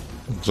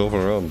 I'm jumping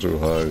around too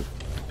high.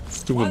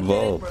 Stupid 1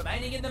 ball. minute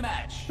remaining in the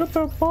match. Get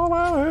that ball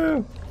out of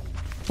here.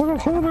 Look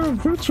at how that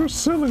adventure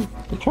silly.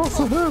 Across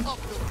the head.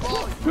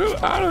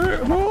 Get out of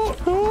here. No,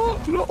 no,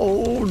 no.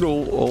 Oh,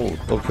 no. Oh,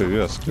 okay,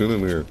 yes. Get in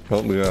here.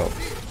 Help me out.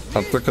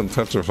 I'm freaking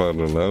petrified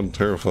right now. I'm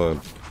terrified.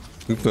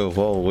 Keep that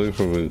ball away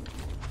from me.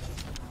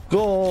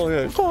 Go,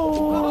 yeah. Go.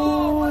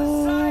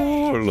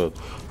 Look.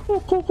 Go,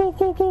 go, go,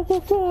 go, go, go,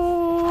 go.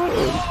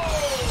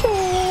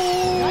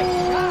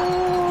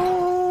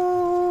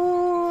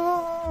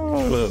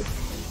 Look.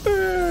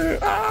 Hey,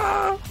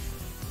 ah.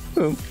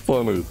 That's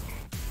funny.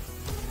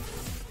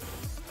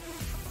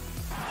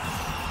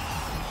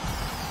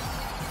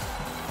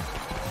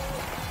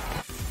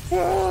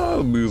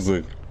 Ah,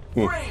 music.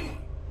 3,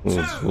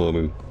 That's 2,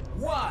 funny.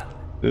 1.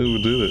 Yeah,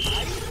 we did it.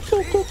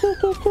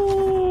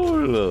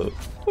 Look.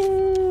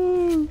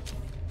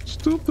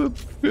 Stupid.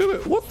 Get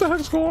it. What the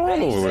heck's going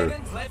on over there?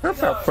 Hit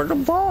that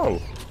freaking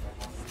ball.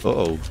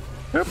 Uh-oh.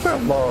 Hit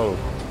that ball.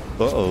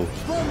 Uh-oh.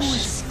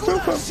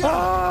 Stupid.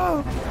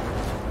 Ah.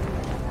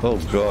 Oh,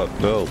 God,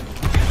 no.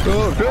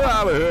 Oh, get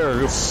out of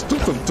here. You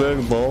stupid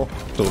dang ball.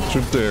 Don't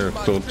you dare.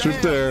 Don't you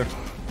dare.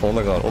 Oh,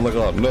 my God. Oh, my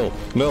God. No.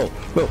 No.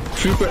 No.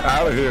 Keep it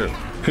out of here.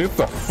 Keep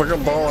the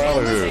freaking ball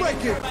out of here.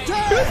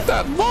 Get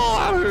that ball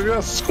out of here.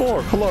 Yes,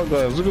 score. Come on,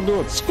 guys. You can do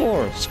it.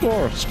 Score.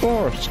 Score.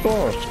 Score.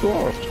 Score.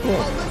 Score.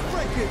 Score.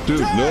 Dude,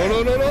 no,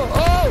 no, no, no.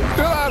 Oh,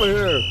 get out of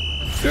here.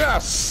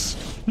 Yes.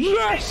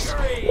 Yes.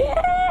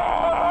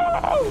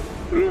 Wow.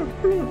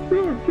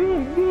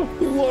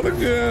 What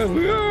again?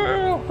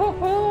 Yeah.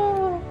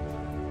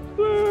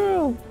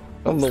 Yeah.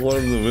 I'm the one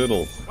in the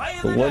middle.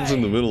 The ones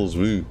in the middle is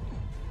me.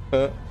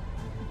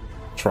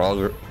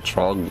 Trogdor?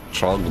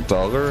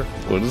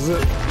 What is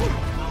it?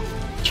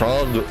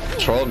 Trogdor.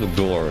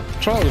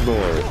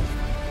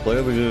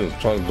 Play the game,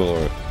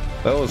 Trogdor.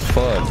 That was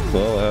fun.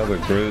 Well, have a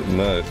great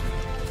night.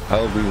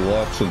 I'll be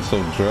watching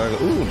some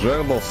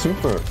Dragon Ball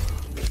Super.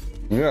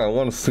 Yeah, I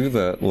want to see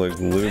that like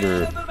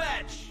later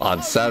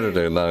on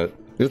Saturday night.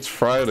 It's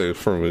Friday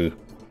for me.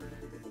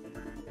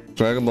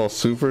 Dragon Ball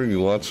Super, you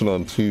watch it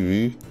on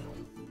TV?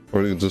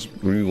 Or you just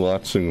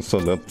rewatching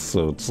some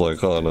episodes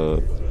like on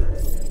a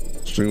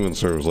streaming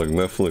service like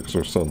Netflix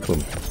or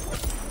something.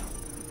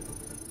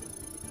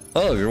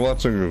 Oh, you're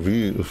watching your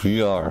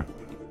VR.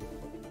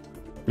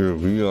 Your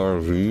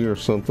VRV or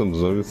something,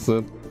 is that what you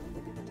said?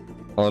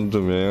 On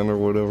demand or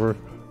whatever?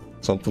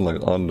 Something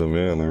like on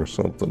demand or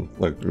something.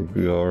 Like your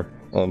VR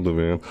on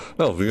demand.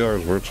 No, VR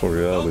is virtual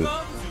reality.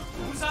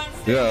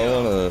 Yeah, I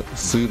want to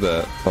see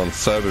that on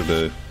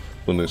Saturday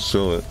when they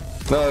show it.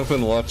 No, I've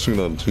been watching it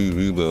on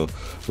TV though.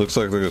 Looks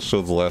like they're gonna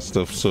show the last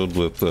episode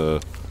with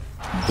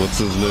what's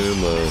his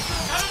name?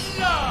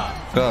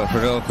 God, I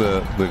forgot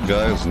the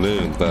guy's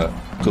name that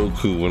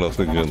Goku went up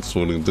against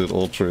when he did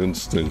Ultra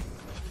Instinct.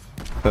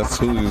 That's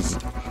who he's.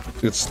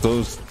 It's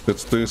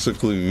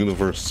basically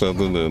Universe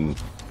 7 and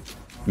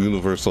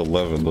Universe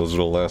 11. Those are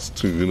the last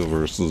two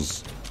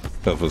universes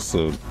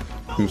episode.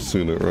 You've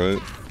seen it, right?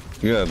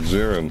 Yeah,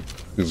 Jiren.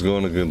 He's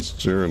going against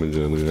Jiren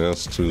again. He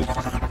has to.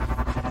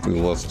 He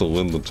wants to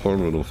win the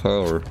Tournament of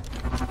Power.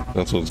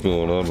 That's what's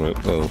going on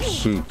right now.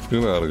 Shoot,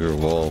 get out of here,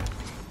 Ball.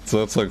 So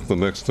that's like the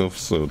next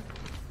episode.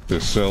 They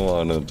show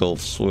on Adult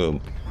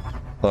Swim.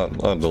 Not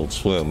Adult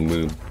Swim, I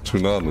mean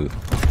Toonami.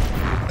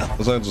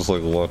 Cause I just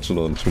like watching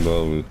on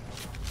Toonami.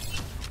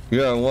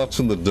 Yeah, I'm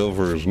watching the dub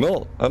version.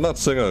 No, I'm not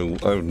saying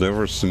I've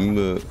never seen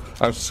the...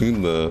 I've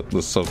seen the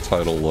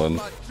subtitle one.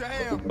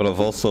 But I've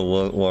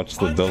also watched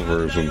the dub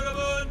version.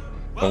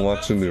 I'm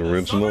watching the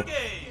original.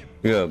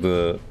 Yeah,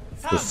 the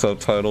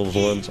subtitles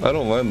ones. I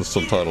don't mind the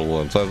subtitle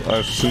ones.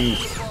 I've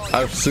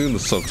seen the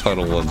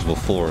subtitle ones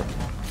before.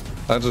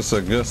 I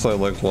guess I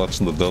like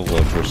watching the dub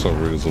one for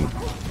some reason.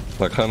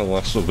 I kind of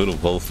watched a bit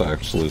of both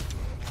actually.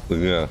 But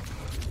yeah,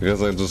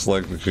 because I just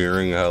like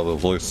hearing how the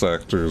voice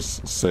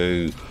actors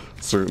say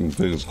certain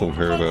things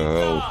compared to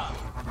how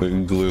the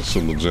English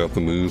and the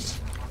Japanese,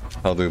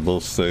 how they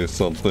both say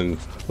something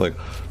like,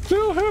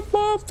 "You hit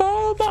my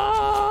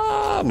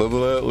father!"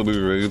 Remember that when he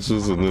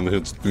rages and then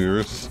hits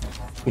Beerus?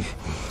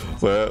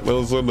 that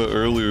was in the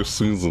earlier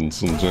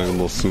seasons in Dragon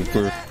Ball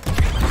Super.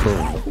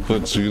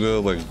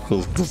 Vegeta like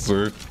goes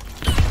berserk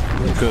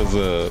because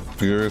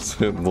Beerus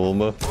hit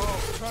Bulma.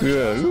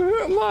 Yeah, you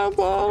hit my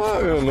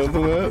Bulma! Yeah,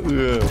 remember that?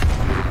 Yeah.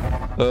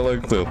 I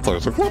like that part.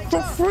 It's like, what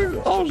the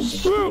freak? Oh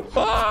shit!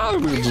 Ah!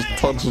 And he just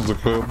punches the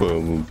crap out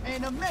of him.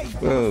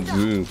 Oh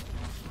dude.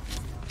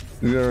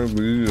 VRV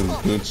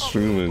is good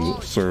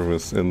streaming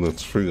service in the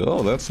tree.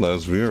 Oh, that's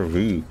nice.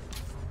 VRV.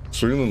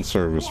 Streaming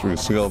service where you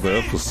see all the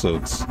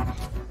episodes.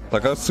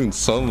 Like, I've seen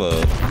some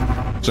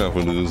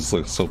Japanese,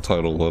 like,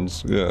 subtitle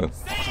ones. Yeah.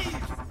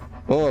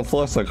 Well,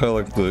 plus, I kind of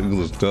like the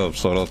English dub,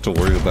 so I don't have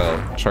to worry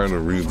about trying to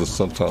read the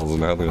subtitles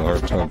and having a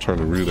hard time trying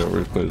to read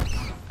everything.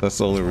 That's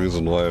the only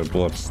reason why I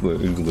watch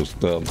the English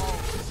dub.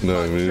 You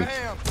know what I mean?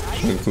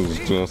 Strength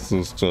is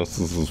justice,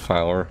 justice is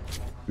power.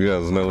 Yeah,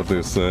 isn't that what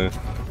they say?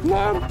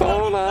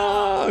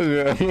 Madonna!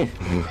 Yeah.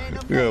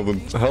 Yeah,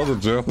 but how the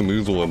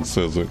Japanese one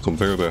says it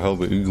compared to how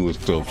the English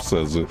dub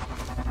says it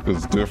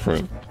is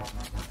different.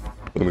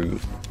 I mean,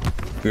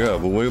 yeah,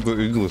 the way the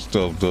English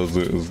dub does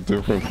it is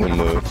different from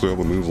the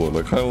Japanese one.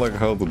 I kind of like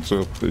how the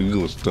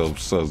English dub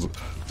says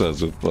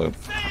it, but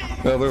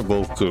yeah, they're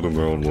both good in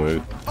their own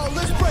way. Oh,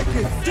 let's break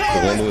it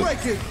down!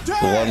 The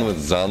one with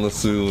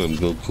Zamasu and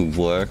Goku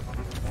Black,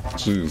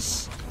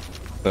 jeez,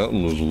 that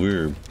one was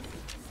weird.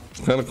 It's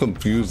kind of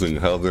confusing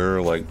how there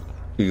are like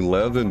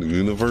 11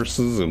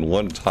 universes in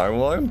one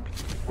timeline.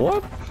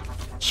 What?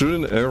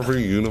 Shouldn't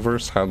every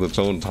universe have its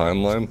own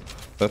timeline?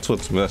 That's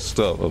what's messed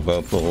up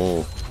about the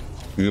whole,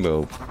 you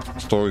know,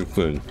 story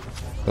thing.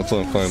 That's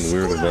what I find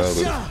weird about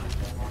it.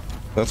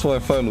 That's what I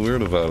find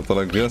weird about it, but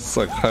I guess,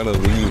 like, kind of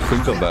when you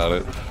think about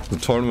it, the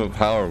tournament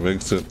power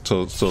makes it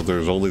so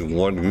there's only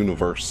one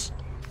universe.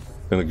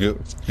 And it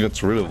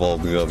gets rid of all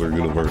the other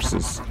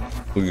universes.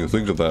 When you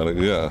think about it,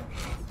 yeah.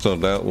 So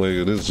that way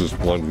it is just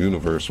one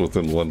universe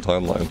within one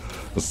timeline,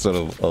 instead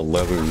of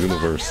 11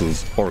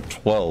 universes, or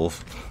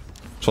 12.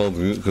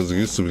 12, because it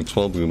used to be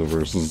 12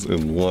 universes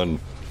in one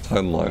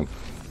timeline.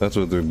 That's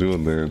what they're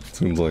doing there. It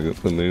seems like it.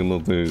 The name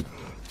of the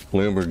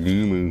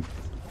Lamborghini.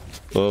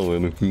 Oh,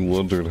 and if you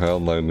wondered how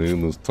my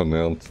name is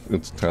pronounced,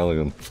 it's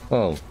Italian.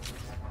 Oh.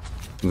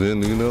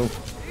 Then, you know,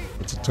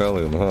 it's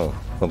Italian, huh?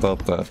 How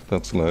about that?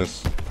 That's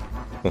nice.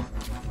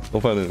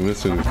 Hope I didn't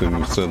miss anything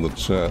you said in the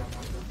chat.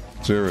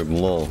 Jared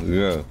Law,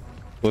 yeah.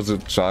 Was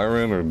it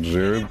Jiren or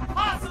Jared?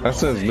 I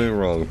said his name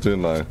wrong,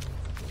 didn't I? I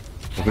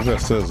think I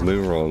said his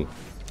name wrong.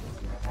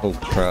 Oh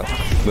crap.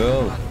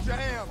 No!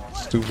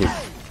 Stupid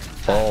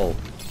ball.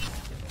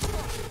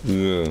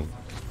 Yeah.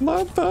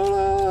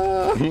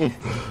 Madonna!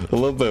 I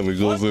love that he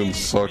goes in,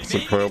 sucks the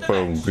crap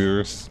out of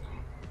Beerus.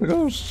 Like,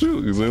 oh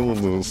shoot, he's able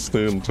to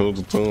stand toe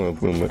to toe at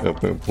them at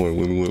that point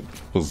when he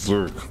went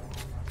berserk.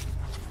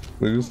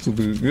 There used to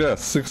be, yeah,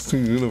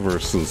 16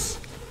 universes.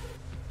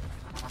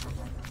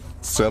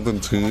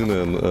 17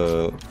 and,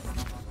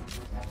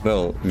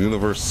 no,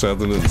 universe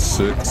 7 and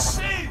 6.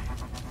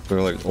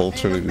 They're like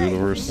alternate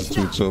universes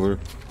to each other.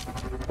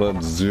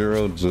 But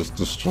 0 just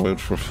destroyed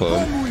for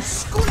fun.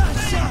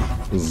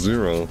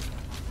 0?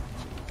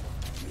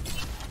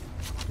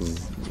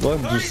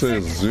 What did you say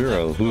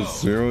 0? Who's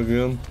 0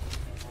 again?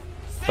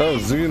 Oh,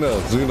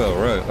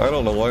 Xeno, right. I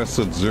don't know why I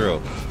said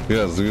 0.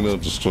 Yeah,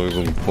 Xeno destroys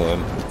them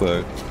fun.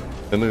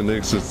 And then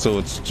makes it so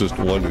it's just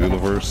one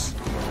universe.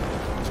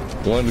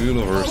 One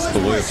universe the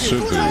way it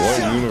should be.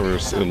 One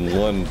universe in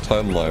one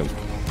timeline.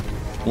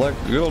 Like,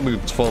 you don't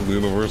need 12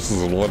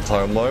 universes in one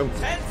timeline.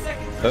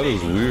 That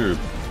is weird.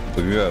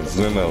 But yeah,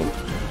 Zeno.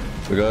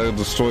 The guy who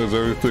destroys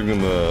everything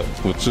in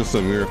with just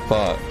a mere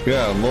thought.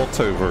 Yeah,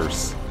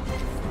 multiverse.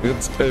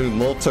 It's a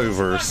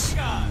multiverse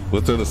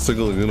within a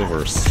single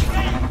universe.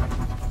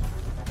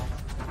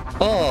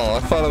 Oh, I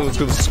thought I was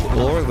gonna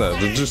score that.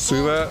 Did you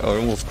see that? I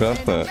almost got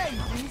that.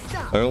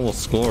 I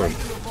almost scored.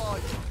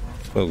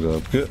 Oh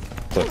god, get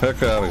the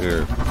heck out of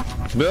here.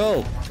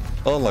 No!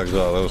 Oh my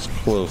god, that was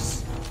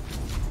close.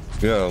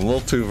 Yeah,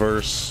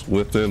 multiverse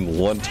within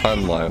one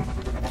timeline.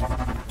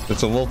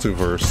 It's a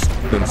multiverse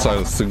inside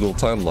a single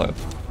timeline.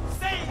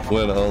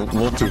 When a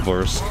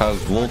multiverse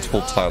has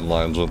multiple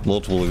timelines with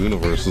multiple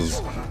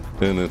universes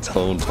in its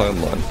own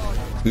timeline.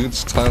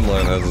 Each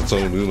timeline has its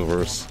own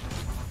universe.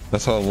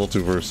 That's how a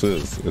multiverse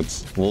is.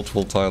 It's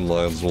multiple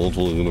timelines,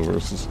 multiple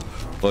universes.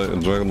 But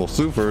in Dragon Ball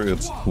Super,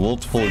 it's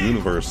multiple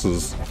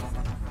universes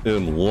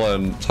in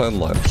one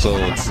timeline. So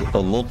it's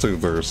a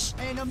multiverse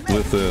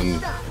within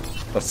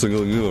a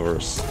single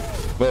universe.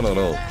 No,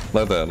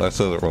 not that. I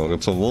said it wrong.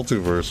 It's a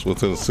multiverse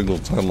within a single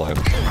timeline.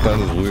 That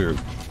is weird.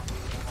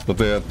 But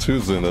they have two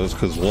Zenos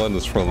because one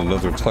is from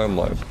another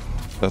timeline.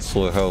 That's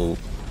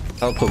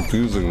how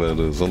confusing that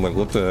is. I'm like,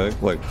 what the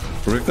heck? Like,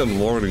 Rick and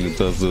Morty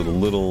does it a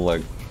little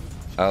like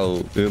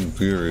out in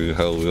theory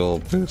how we all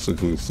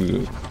basically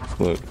see it.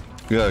 But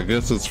yeah, I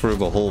guess it's for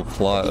the whole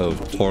plot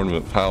of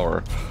tournament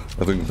power.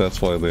 I think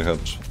that's why they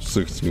have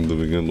 16 to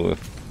begin with.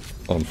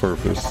 on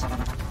purpose.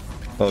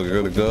 Oh,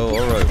 you're gonna go?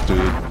 Alright,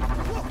 dude.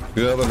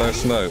 You have a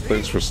nice night.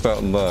 Thanks for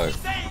stopping by.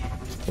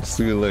 I'll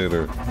see you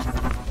later.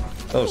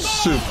 Oh,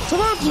 shoot. Did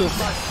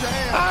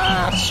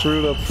I just...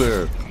 screwed up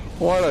there.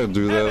 Why'd I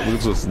do that? We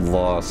just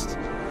lost.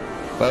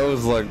 That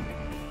was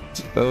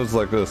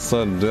like a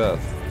sudden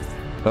death.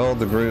 I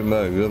had a great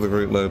night. You had a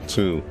great night,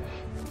 too.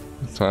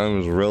 Time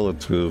is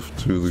relative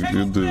to the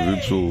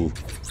individual.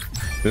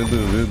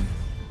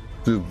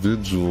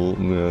 Individual,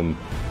 man.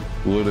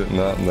 Would it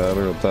not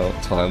matter about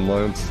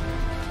timelines?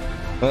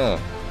 Ah,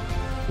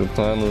 the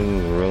timeline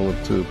is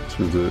relative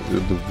to the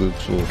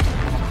individual.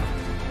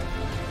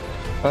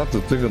 I have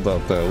to think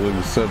about that, what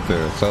you said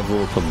there. It sounds a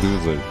little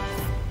confusing. I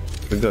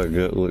think I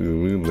get what you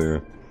mean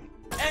there.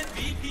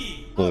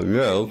 MVP. But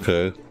yeah,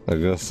 okay. I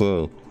guess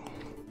so.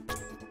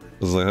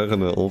 It's like, how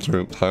can an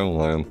alternate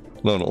timeline,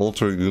 not an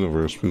alternate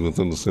universe, be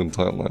within the same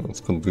timeline?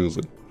 It's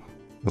confusing.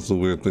 That's the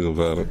weird thing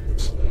about it.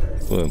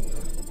 But,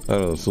 I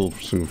don't know, it's still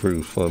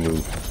pretty fun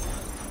and,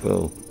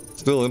 well,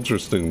 still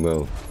interesting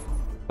though,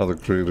 how the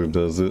creator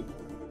does it.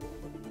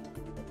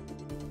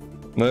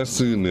 Nice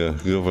seeing you.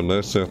 You have a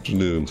nice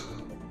afternoon.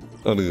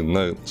 I need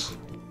night.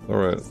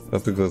 Alright, I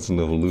think that's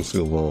enough of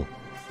Lucio Ball.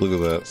 Look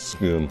at that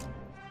skin.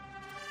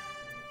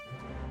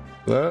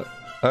 That,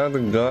 I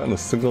haven't gotten a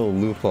single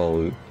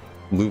Lufox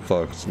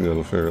skin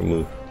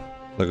apparently.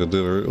 Like I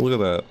did earlier. Look at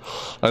that.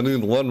 I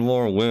need one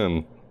more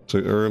win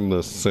to earn the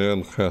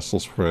Sandcastle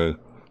spray.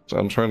 So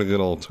I'm trying to get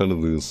all 10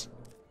 of these.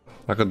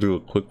 I could do a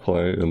quick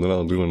play and then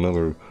I'll do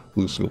another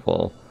Lucio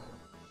Ball.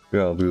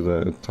 Yeah, I'll do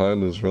that. If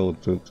time is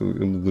relative to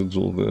the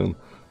individual, then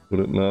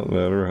would it not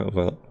matter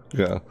about...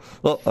 Yeah.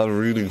 Well, I'm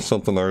reading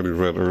something I already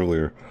read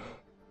earlier.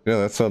 Yeah,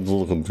 that sounds a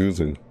little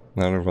confusing.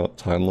 Matter about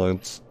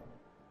timelines.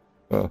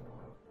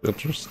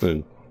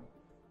 Interesting.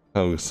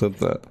 How we said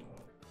that.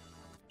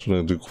 Should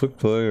I do quick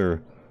play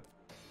or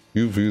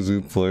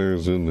UVZ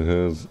players in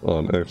his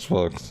on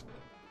Xbox?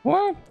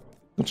 What?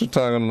 What you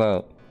talking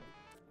about?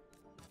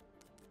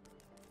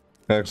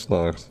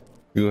 Xbox.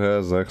 You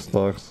has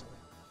Xbox?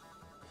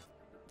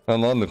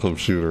 I'm on the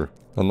computer.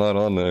 I'm not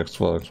on the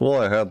Xbox. Well,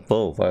 I had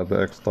both. I had the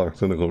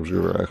Xbox and the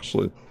computer,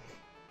 actually.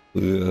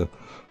 Yeah.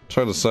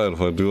 Try to decide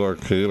if I do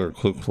arcade or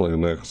quick play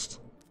next.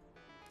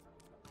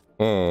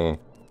 Quick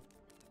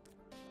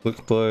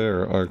play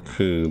or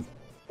arcade?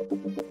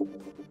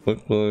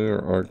 Quick play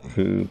or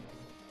arcade?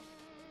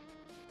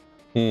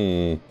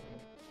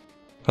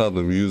 How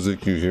the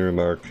music you hear in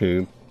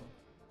arcade?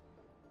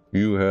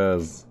 You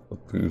has a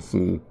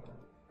PC.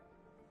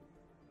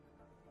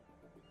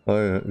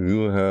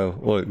 You have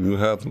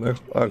an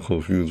I'm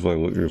confused by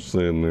what you're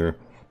saying there,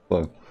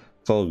 but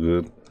it's all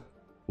good.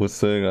 Was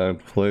saying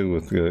I'd play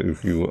with you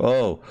if you,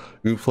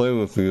 you play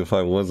with me if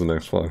I was an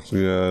Xbox.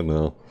 Yeah, I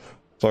know.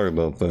 Sorry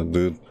about that,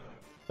 dude.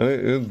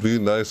 It'd be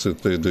nice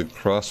if they did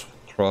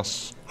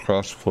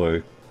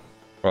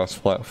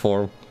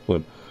cross-platform,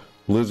 but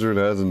Blizzard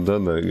hasn't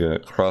done that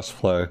yet.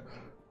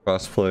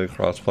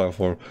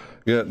 Cross-platform.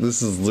 Yeah,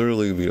 this is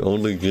literally the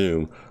only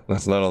game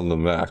that's not on the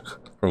Mac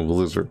from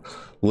Blizzard.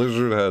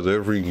 Blizzard has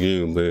every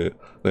game they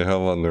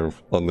have on their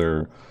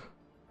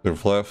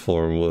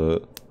platform.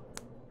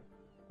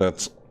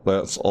 That's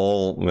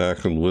all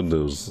Mac and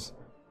Windows,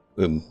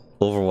 and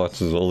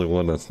Overwatch is the only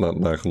one that's not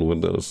Mac and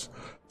Windows,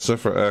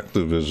 except for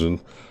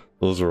Activision.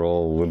 Those are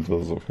all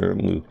Windows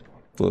apparently.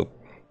 But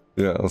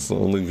yeah, that's the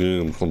only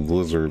game from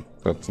Blizzard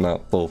that's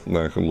not both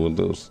Mac and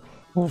Windows.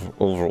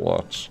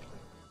 Overwatch,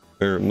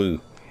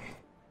 apparently.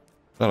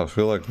 God, I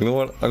feel like, you know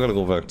what? I gotta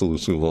go back to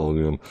Lucio Ball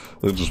again.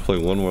 Let's just play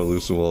one more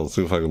Lucio Ball and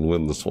see if I can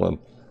win this one.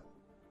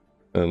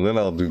 And then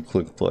I'll do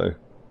quick play.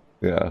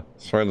 Yeah,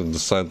 trying to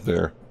decide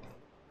there.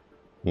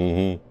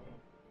 Trying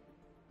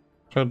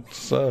to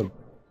decide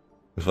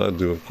if I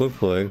do a quick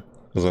play,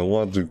 because I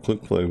want to do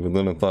quick play, but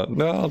then I thought,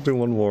 no, I'll do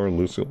one more in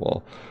Lucio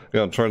Ball.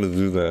 Yeah, I'm trying to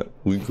do that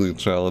weekly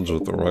challenge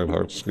with the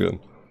Reinhardt skin.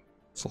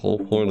 It's the whole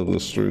point of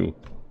this stream.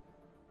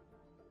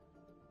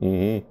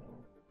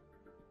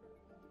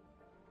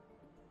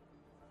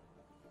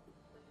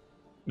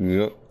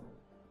 Yep.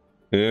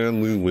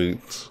 And we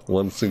wait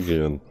once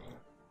again.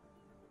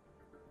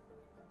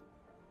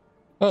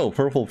 Oh,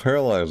 Purple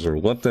Paralyzer.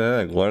 What the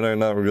heck? Why did I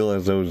not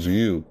realize that was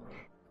you?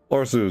 Of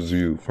course it was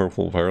you,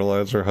 Purple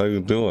Paralyzer. How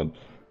you doing?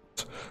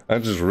 I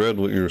just read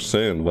what you were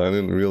saying, but I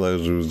didn't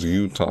realize it was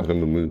you talking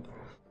to me.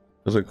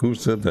 I was like, who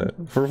said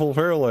that? Purple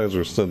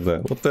Paralyzer said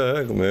that. What the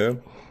heck,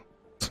 man?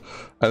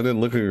 I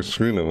didn't look at your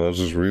screen. I was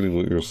just reading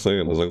what you were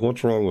saying. I was like,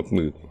 what's wrong with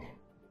me?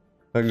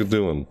 How you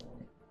doing?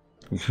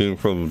 You came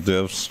from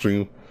Dev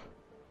stream.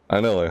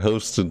 I know I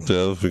hosted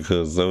Dev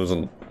because that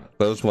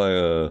was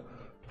my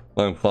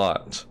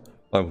bot.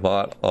 My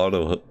bot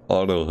auto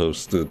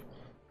hosted.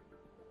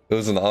 It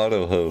was an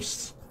auto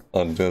host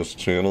on Dev's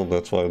channel.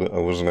 That's why I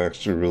wasn't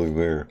actually really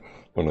there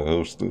when I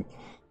hosted.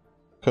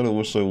 Kind of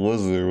wish I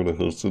was there when I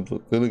hosted,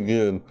 but then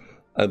again,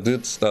 I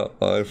did stop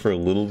by for a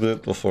little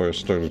bit before I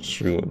started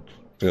streaming.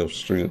 Dev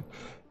stream.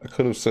 I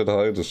could have said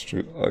hi to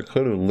stream. I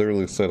could have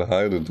literally said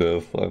hi to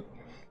Dev, but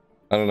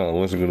I don't know, I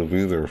wasn't going to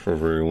be there for a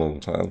very long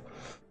time.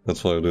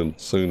 That's why I didn't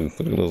say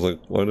anything. And I was like,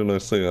 why didn't I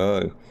say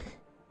hi?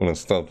 when I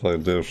stopped by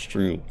Dev's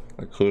stream.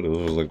 I could have.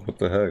 I was like, what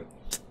the heck?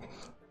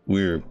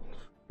 Weird.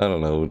 I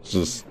don't know. It's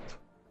just,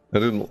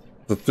 the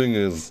thing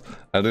is,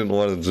 I didn't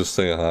want to just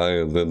say hi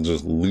and then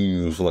just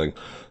leave like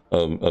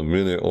a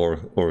minute or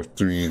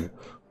three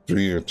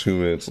or 2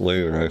 minutes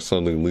later. I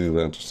suddenly leave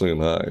after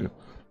saying hi.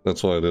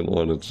 That's why I didn't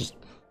want to just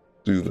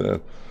do that.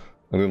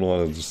 I didn't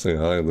want to just say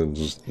hi and then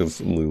just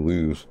instantly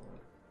leave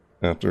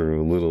after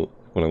a little,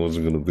 when I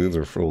wasn't going to be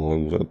there for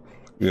long, but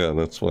yeah,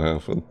 that's what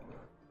happened.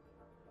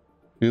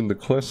 In the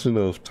question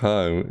of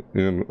time,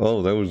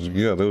 oh, that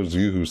was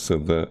you who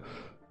said that.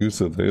 You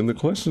said that. In the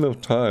question of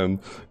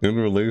time, in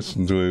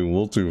relation to a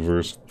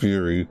multiverse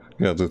theory,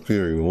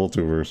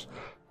 the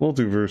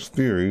multiverse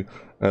theory,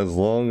 as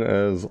long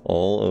as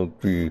all of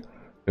the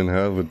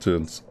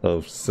inhabitants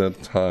of said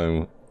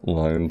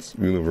timelines,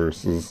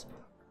 universes,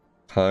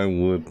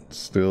 time would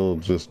still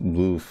just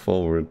move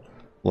forward,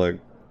 like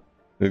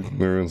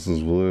ignorance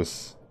is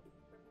bliss.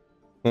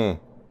 Huh.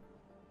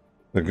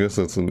 I guess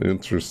that's an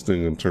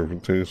interesting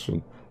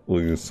interpretation, what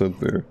you said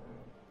there.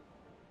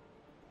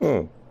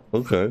 Huh,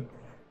 okay.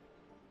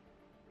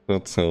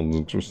 That sounds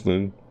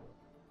interesting.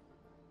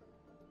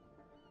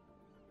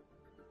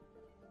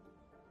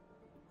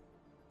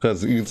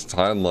 Because each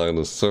timeline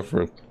is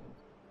separate.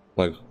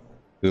 Like,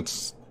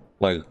 it's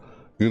like,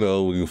 you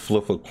know, when you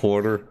flip a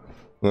quarter,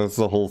 that's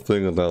the whole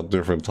thing about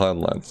different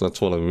timelines. That's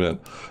what I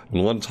meant.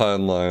 In one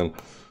timeline,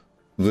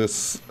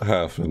 this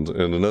happened,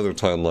 and another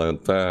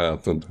timeline, that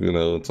happened. You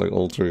know, it's like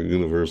alternate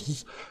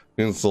universes.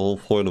 Hence, the whole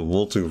point of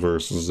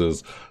multiverses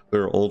is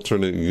they're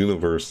alternate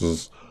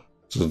universes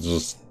to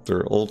just,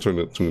 they're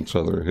alternate to each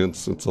other.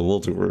 Hence, it's a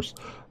multiverse.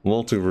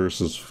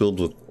 Multiverse is filled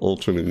with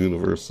alternate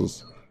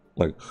universes.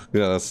 Like,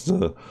 yeah,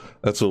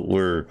 that's what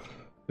we're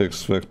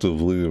expect to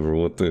believe, or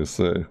what they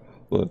say.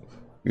 But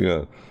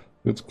yeah,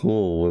 it's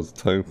cool with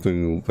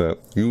typing that.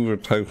 You were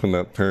typing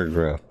that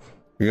paragraph.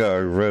 Yeah, I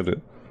read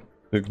it.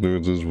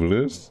 Ignorance is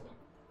bliss.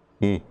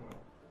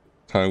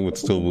 Time would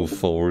still move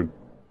forward.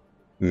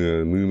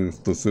 Yeah, meaning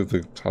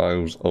specific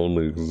times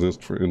only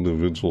exist for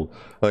individual,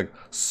 like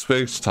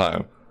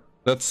space-time.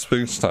 That's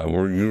space-time,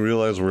 where you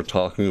realize we're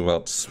talking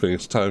about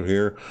space-time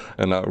here,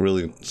 and not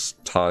really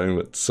time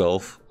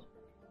itself.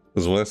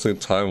 Because when I say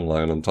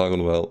timeline, I'm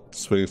talking about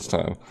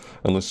space-time.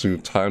 Unless you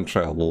time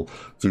travel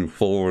through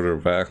forward or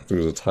back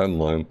through the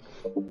timeline.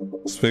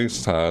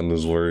 Space-time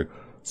is where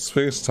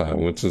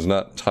space-time, which is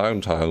not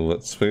time,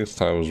 but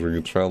space-time is where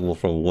you travel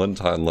from one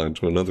timeline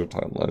to another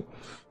timeline.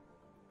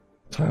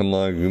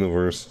 Timeline,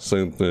 universe,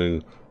 same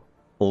thing.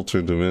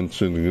 Alternate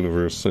dimension,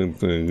 universe, same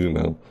thing, you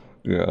know.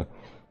 Yeah,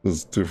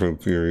 there's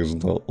different theories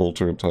about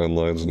alternate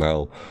timelines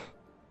now.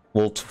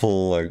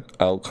 Multiple, like,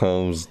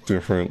 outcomes,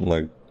 different,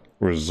 like,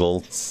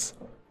 results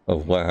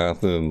of what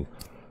happened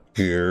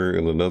here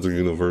in another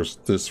universe.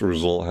 This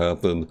result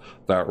happened,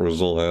 that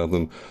result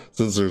happened.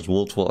 Since there's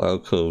multiple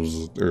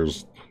outcomes,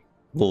 there's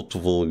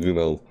multiple, you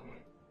know,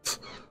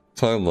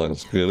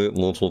 timelines. Get it?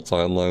 Multiple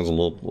timelines and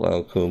multiple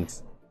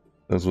outcomes.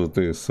 That's what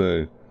they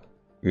say.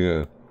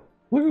 Yeah.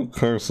 Look at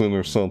Carson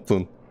or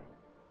something.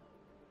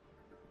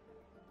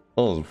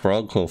 Oh, the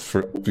Bronco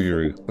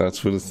theory.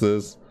 That's what it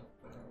says?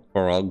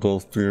 Bronco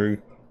theory.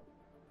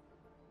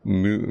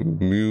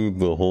 Knew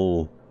the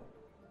whole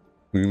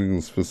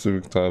meaning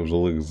specific times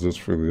only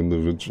exist for the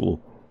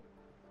individual.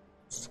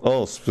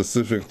 Oh,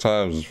 specific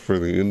times for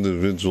the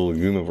individual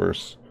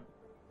universe.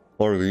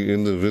 Or the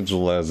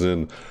individual as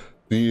in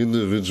the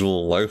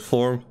individual life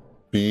form,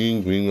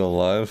 being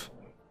alive.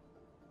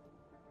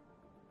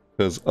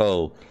 Because,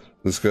 oh,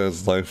 this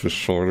guy's life is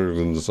shorter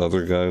than this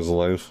other guy's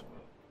life.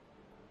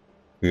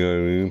 You know what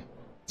I mean?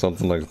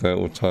 Something like that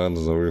with time,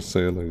 is what we're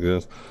saying, I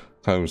guess.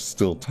 Time is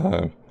still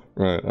time.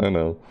 Right, I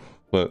know.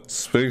 But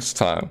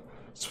space-time.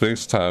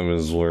 Space-time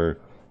is where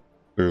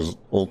there's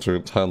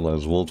alternate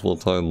timelines, multiple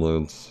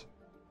timelines.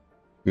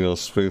 You know,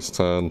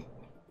 space-time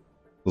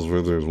is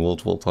where there's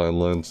multiple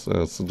timelines. That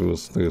has to do with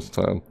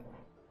space-time.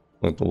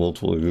 Like the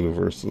multiple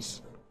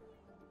universes.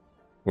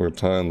 Where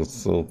time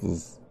itself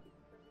is,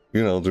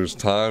 you know, there's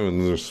time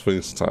and there's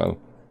space-time.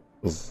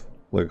 It's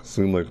like,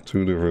 seem like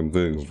two different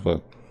things,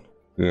 but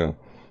yeah.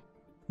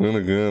 Then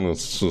again,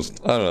 it's just,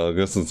 I don't know, I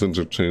guess it's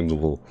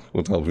interchangeable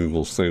with how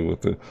people say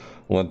with it.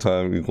 One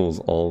time equals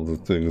all the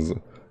things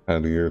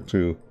at here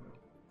too.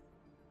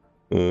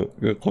 Yeah,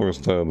 of course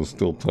time is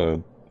still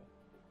time.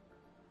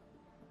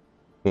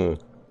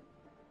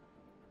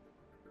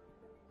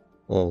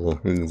 All the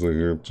things are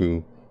here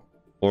too.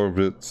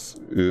 Orbits,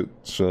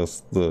 it's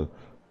just the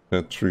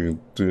Petri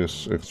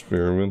dish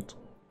experiment.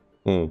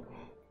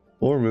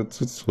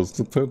 Orbits, it's just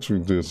the Petri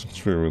dish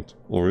experiment.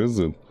 Or is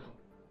it?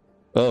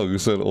 Oh, you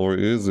said, or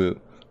is it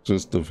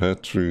just the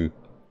Petri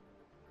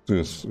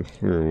dish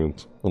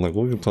experiment? I'm like,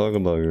 what are you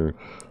talking about here?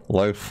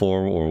 Life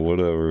form or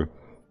whatever.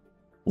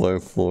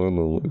 Life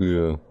form,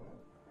 yeah.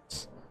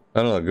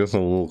 I don't know, I guess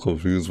I'm a little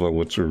confused by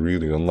what you're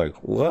reading. I'm like,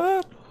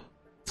 what?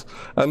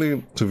 I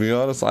mean, to be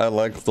honest, I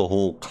like the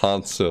whole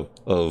concept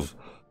of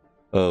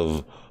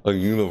a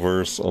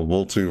universe, a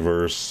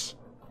multiverse,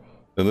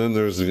 and then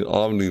there's the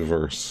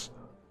omniverse,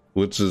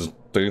 which is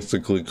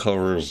basically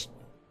covers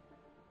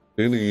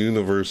any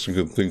universe you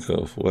could think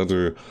of,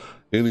 whether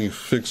any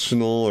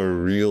fictional or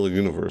real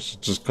universe.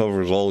 It just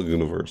covers all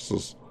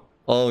universes.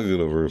 All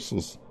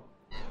universes.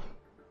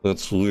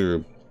 That's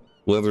weird.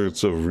 Whether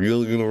it's a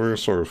real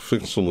universe or a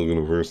fictional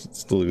universe, it's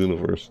still a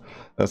universe.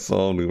 That's the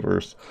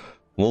omniverse.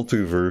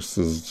 Multiverse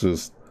is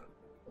just...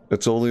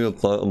 It's only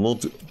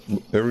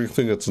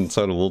everything that's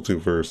inside a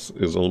multiverse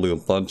is only a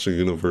bunch of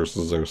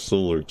universes that are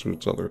similar to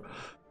each other.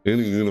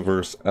 Any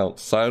universe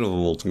outside of a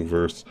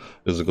multiverse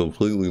is a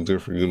completely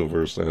different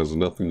universe that has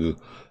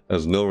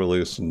has no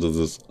relation to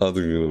this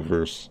other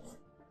universe.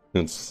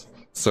 It's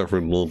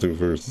separate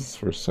multiverses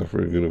for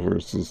separate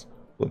universes.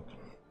 But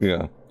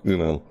yeah, you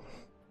know,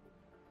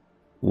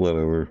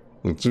 whatever.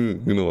 But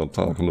you know what I'm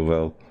talking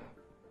about.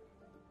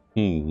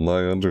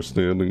 My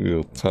understanding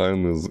of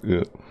time is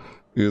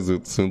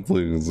it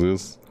simply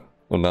exists.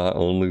 Well, not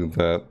only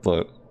that,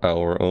 but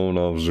our own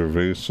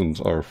observations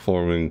are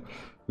forming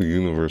the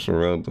universe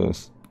around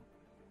us.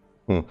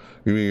 You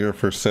mean your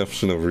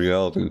perception of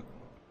reality?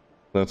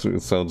 That's what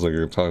it sounds like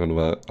you're talking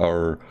about.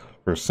 Our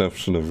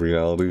perception of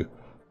reality,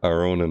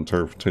 our own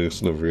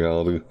interpretation of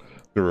reality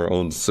through our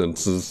own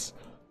senses.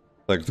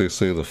 Like they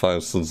say, the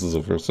 5 senses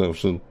of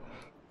perception.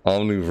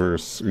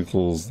 Omniverse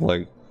equals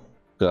like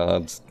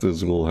God's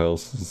physical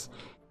house.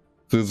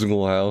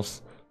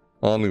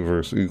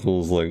 Omniverse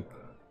equals like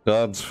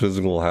God's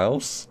physical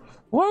house?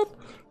 What?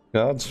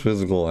 God's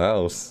physical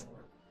house?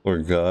 Or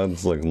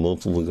God's like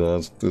multiple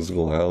gods'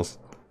 physical house?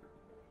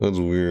 That's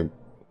weird.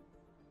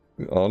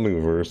 The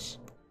Omniverse.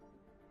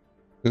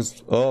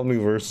 This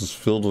Omniverse is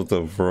filled with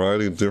a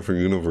variety of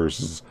different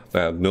universes that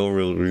have no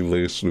real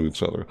relation to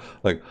each other.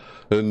 Like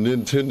a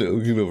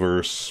Nintendo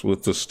universe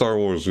with the Star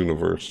Wars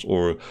universe,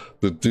 or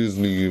the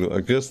Disney universe.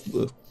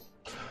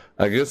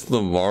 I guess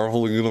the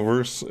Marvel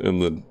universe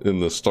and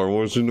the Star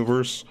Wars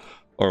universe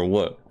are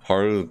what?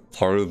 Part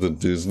of the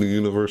Disney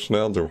universe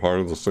now? They're part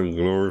of the same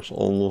universe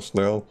almost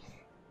now.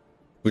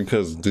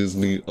 Because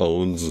Disney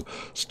owns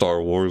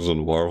Star Wars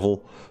and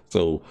Marvel.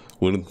 So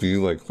wouldn't it be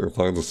like they're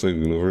part of the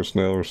same universe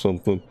now or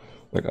something?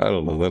 Like, I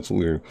don't know, that's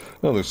weird.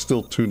 No, there's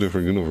still 2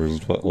 different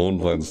universes but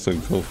owned by the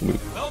same company.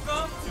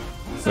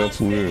 That's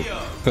weird.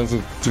 Because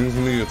it's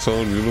Disney its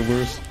own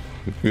universe?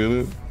 You get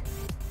it?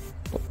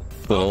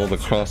 But all the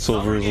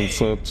crossovers and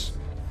such.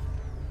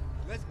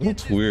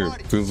 That's weird.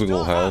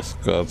 Physical house,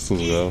 God's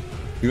physical house.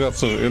 You got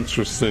some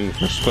interesting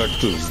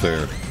perspectives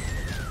there,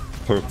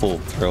 Purple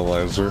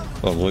Paralyzer,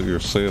 on what you're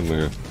saying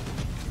there.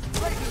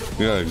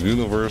 Yeah,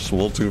 universe,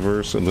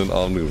 multiverse, and then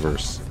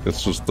omniverse.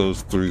 It's just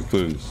those 3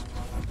 things.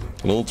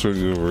 An alternate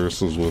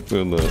universe is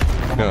within the...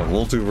 Yeah,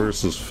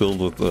 multiverse is filled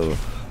with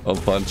a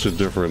bunch of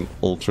different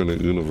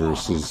alternate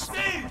universes.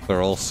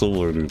 They're all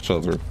similar to each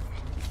other.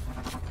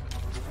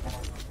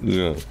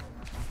 Yeah.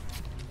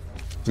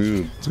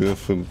 Dude,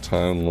 different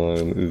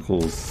timeline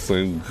equals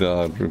same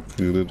god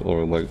repeated,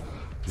 or like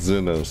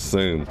Zeno,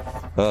 same.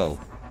 Oh.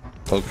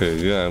 Okay,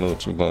 yeah, I know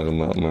what you're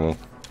talking about now.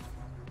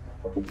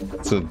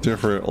 It's a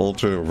different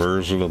alternate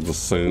version of the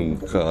same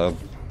god.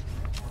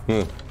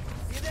 Huh.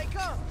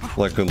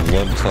 Like in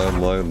one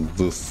timeline,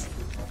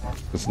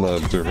 it's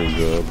not a different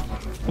god.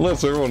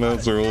 Unless everyone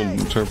has their own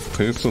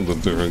interpretation of the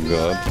different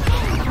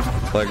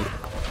god. Like,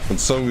 in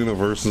some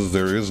universes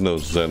there is no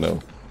Zeno.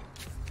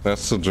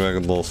 That's the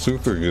Dragon Ball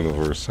Super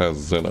universe has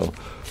Zeno.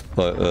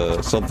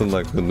 But something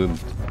like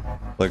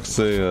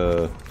say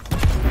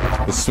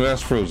the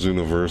Smash Bros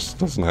universe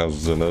doesn't have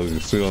Zeno. You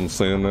see what I'm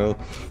saying now?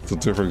 It's a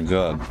different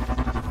god.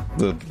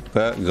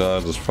 That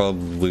god is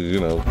probably,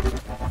 you know,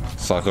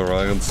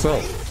 Sakurai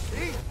himself.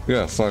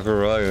 Yeah,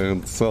 Sakurai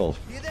himself.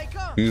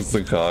 He's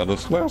the god of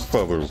Smash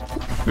Brothers.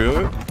 Get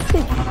it?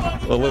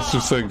 Unless you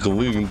say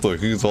Galeem, but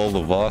he's all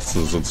the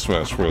bosses in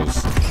Smash Bros.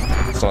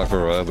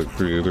 Sakurai, the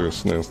creator of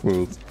Smash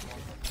Bros.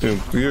 In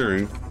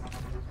theory,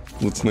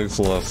 which makes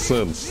a lot of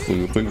sense when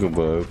you think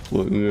about it,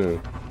 but yeah.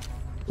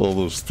 All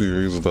those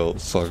theories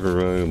about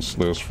Sakurai and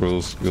Smash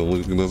Bros. You know,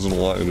 he doesn't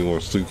want any more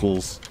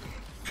sequels.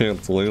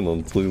 Can't blame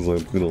him, please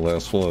let me be the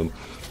last one.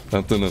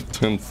 I've been a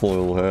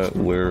tinfoil hat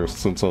wearer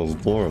since I was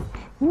born.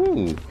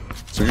 Ooh,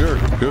 so you're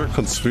a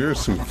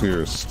conspiracy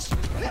theorist.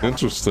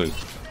 Interesting.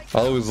 I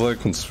always like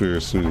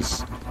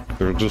conspiracies.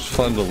 They're just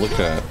fun to look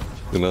at,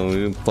 you know,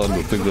 and fun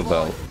to think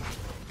about.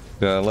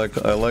 Yeah, I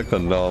like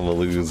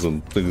anomalies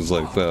and things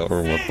like that,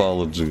 or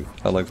mythology.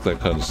 I like that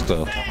kind of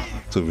stuff,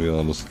 to be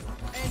honest.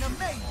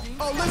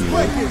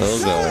 Yeah. Oh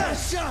god.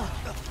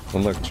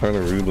 I'm like trying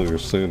to read what you're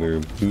saying here,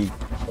 dude.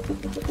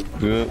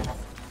 Yeah.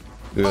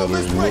 Yeah,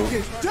 there's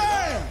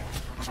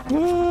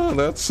more.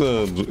 That's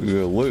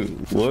yeah, wait,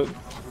 what?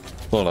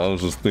 Hold on, I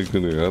was just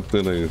thinking here.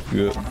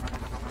 Yeah.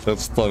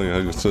 That's funny how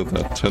you said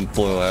that.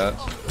 Tinfoil hat.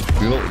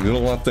 You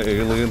don't want the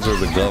aliens or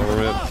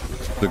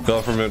the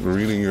government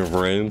reading your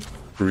brain,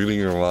 reading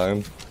your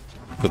mind,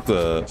 but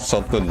the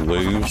something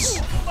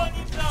waves.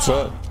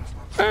 So,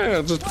 hey,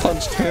 I just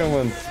punched him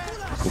and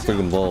the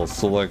freaking balls.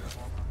 So like,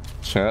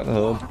 chat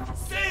hub.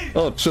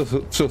 Oh,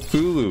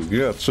 Cthulhu.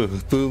 Yeah,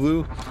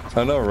 Cthulhu.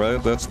 I know,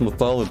 right? That's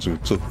mythology.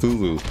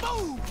 Cthulhu.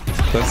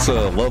 That's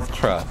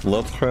Lovecraft.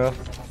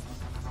 Lovecraft.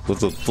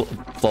 There's a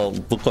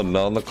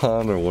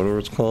Bukanomicon or whatever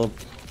it's called.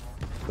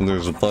 And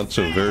there's a bunch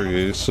of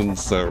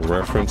variations that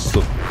reference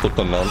the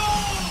Bukanom.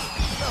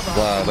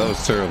 Wow, that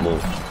was terrible.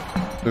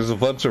 There's a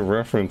bunch of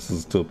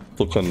references to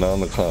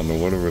Bukanomicon or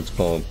whatever it's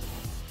called.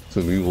 It's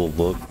an evil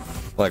book.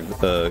 Like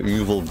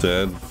Evil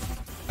Dead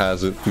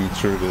has it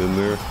featured in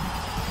there.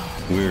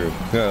 Weird.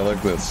 Yeah, I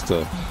like that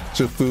stuff.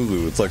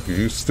 Cthulhu, it's like if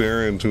you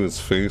stare into his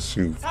face,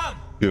 you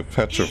get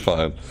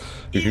petrified.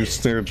 If you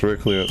stare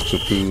directly at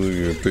Cthulhu,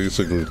 you're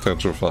basically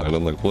petrified.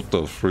 I'm like, what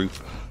the freak?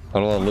 I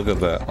don't want to look at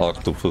that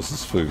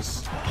octopus's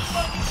face.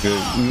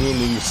 Yeah, even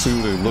when you see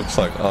what it looks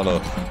like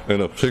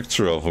in a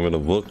picture of him in a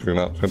book, you're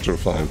not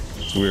petrified.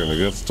 It's weird. I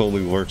guess it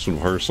totally works in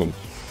person.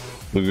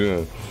 But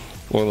yeah,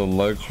 one of the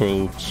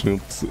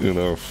microchips in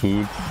our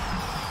food.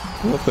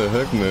 What the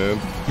heck, man?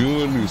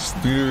 You and these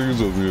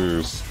theories of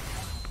yours.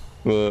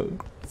 But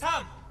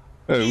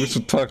hey, we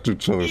should talk to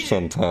each other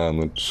sometime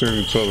and share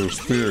each other's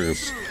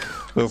theories.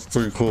 That's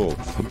pretty cool.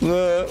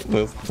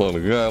 That's funny.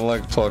 Yeah, I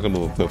like talking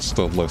about that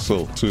stuff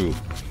myself too.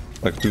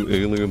 Like, do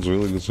aliens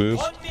really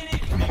exist?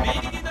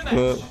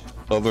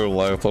 Other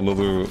life on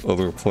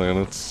other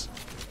planets?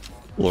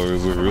 Or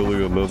is it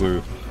really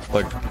another,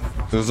 like,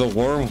 does a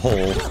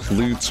wormhole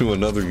lead to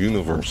another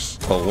universe?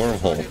 A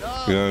wormhole,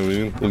 you know what I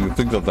mean? When you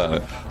think about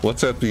it,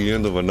 what's at the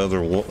end of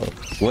another,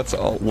 what's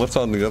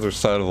on the other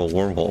side of a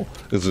wormhole?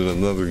 Is it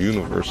another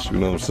universe, you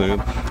know what I'm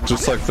saying?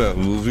 Just like that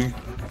movie,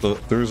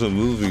 there's a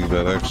movie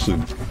that actually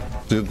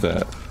did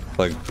that.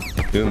 Like,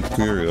 in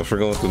theory, I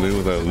forgot what the name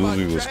of that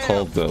movie was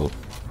called though.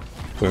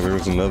 Where there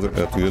was another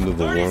at the end of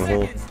the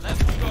wormhole.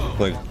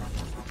 Like,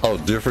 how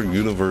different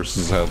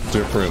universes have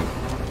different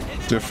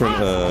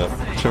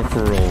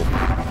temporal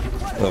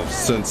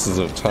senses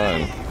of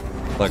time.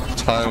 Like,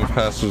 time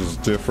passes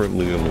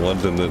differently in one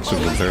dimension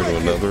compared to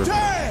another.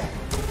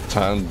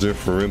 Time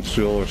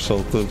differential or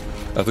something.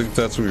 I think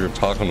that's what you're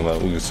talking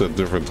about when you said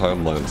different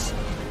timelines.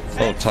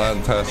 Oh,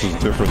 time passes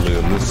differently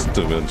in this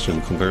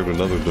dimension compared to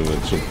another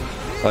dimension.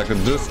 Like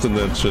in this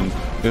dimension,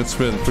 it's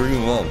been 3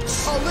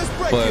 months.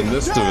 But in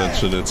this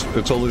dimension, it's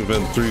only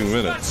been 3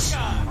 minutes.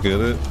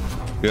 Get it?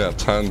 Yeah,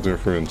 time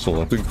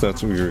differential. I think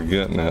that's what you're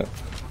getting at.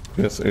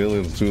 Yes,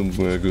 aliens do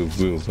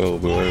exist. Oh,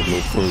 I have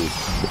no clue.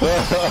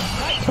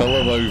 I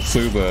love how you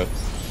say that.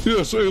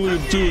 Yes,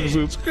 aliens do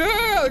exist.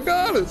 Yeah, I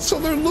got it. So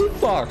they're loot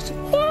box.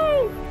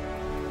 Woo!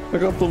 I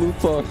got the loot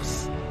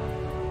box.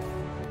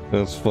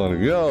 That's funny.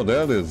 Yo,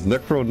 that is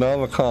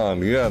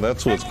Necronomicon. Yeah,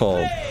 that's what it's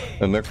called.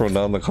 A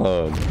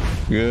Necronomicon.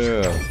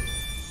 Yeah.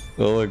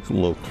 I like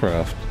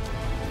Lovecraft.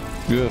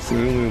 Yes,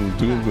 aliens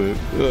do that.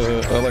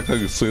 I like how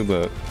you say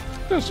that.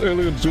 Yes,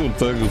 aliens do in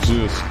fact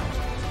exist.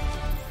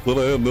 But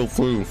I had no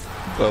clue.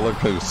 I like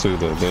how you say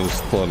that. That was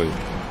funny.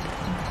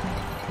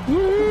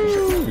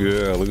 Woo!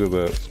 Yeah, look at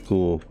that. It's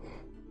cool.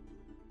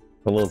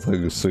 I love how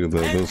you say that.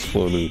 That's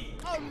funny.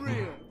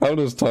 How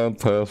does time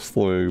pass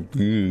for a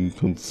being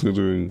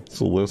considering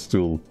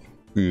celestial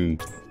being?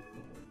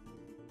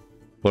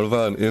 What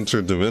about an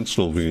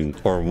interdimensional being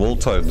or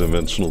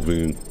multi-dimensional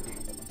being?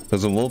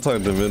 As a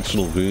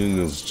multi-dimensional being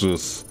is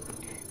just,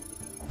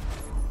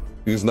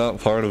 he's not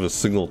part of a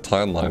single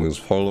timeline. He's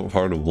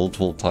part of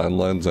multiple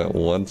timelines at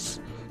once.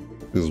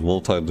 He's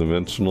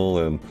multi-dimensional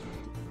and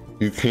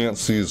you can't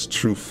see his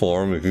true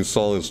form. If you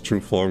saw his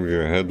true form,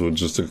 your head would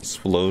just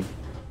explode.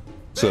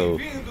 So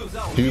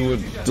he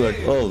would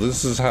like, oh,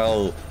 this is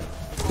how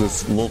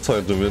this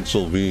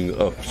multi-dimensional being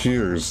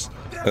appears.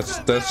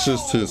 That's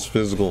just his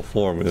physical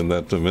form in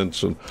that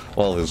dimension,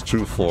 while his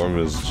true form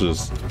is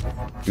just,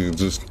 he's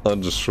just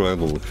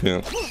undescribable,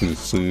 can't be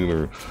seen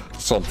or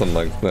something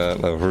like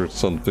that. I've heard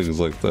some things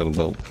like that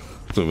about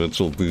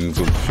dimensional beings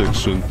in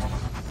fiction.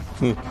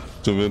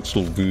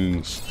 Dimensional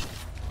beings.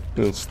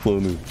 That's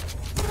funny.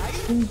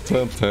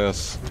 Time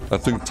passes. I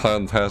think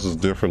time passes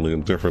differently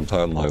in different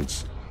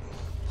timelines.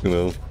 You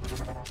know,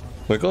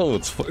 like, oh,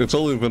 it's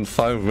only been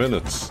 5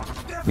 minutes.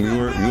 You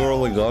were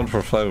only gone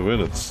for 5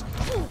 minutes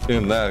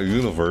in that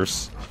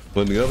universe,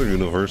 but in the other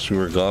universe you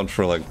were gone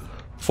for like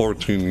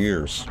 14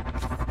 years.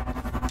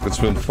 It's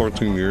been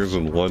 14 years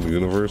in one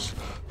universe.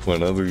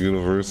 When another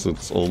universe,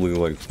 it's only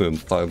like been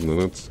 5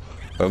 minutes.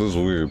 That is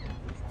weird.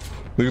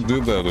 They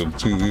did that in a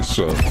TV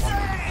show.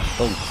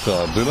 Oh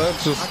god, did I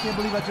can't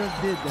believe I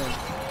just did that.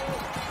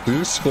 Did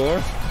you score?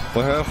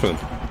 What happened?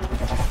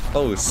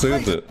 Oh, we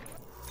saved it.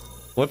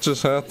 What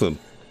just happened?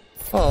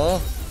 Aw,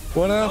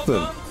 what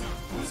happened?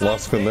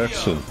 Lost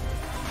connection.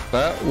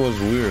 That was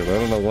weird. I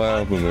don't know what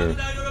happened there.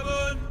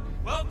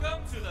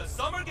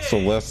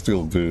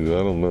 Celestial dude,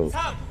 I don't know.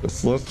 A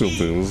celestial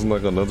dude, isn't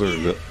like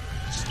another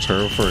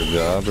term for a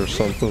god or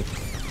something?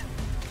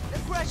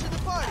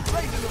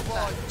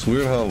 It's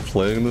weird how I'm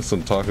playing this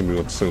and talking to you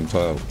at the same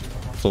time.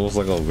 It's almost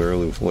like I'm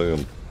barely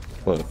playing.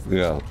 But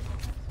yeah.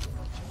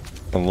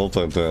 I'm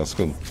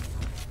multitasking.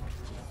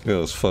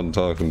 Yeah, it's fun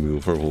talking to you,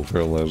 Purple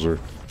Paralyzer.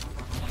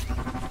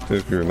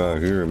 If you're not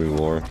here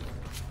anymore.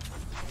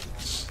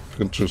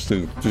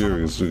 Interesting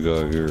theories we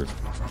got here.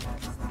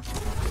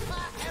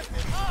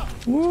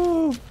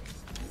 Woo!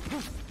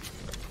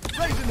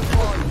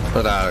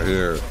 Get out of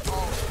here.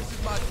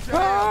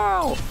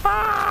 Ow!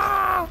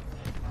 Ah!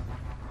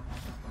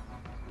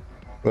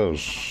 Oh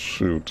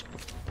shoot.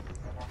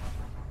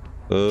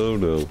 Oh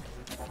no.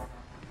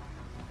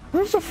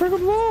 Where's the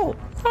freaking ball?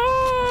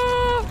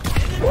 Ah!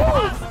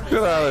 Woo!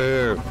 Get out of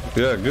here.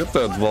 Yeah, get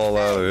that ball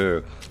out of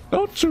here.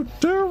 Don't you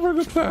dare bring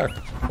it back.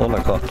 Oh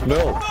my god.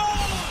 No.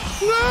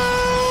 No!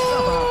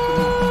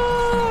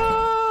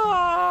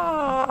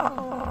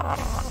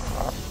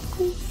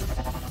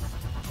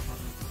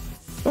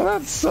 Well,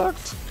 that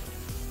sucked.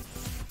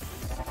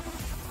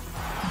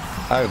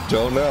 I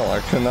don't know. I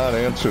cannot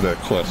answer that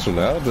question.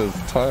 How does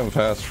time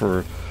pass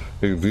for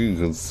a being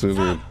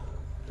considered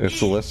a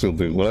celestial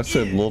being? When I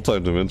said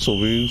multi-dimensional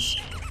beings,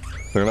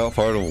 they're not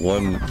part of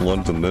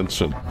one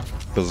dimension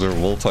because they're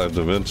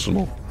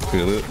multi-dimensional.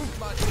 Get it?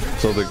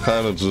 So they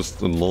kind of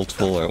just in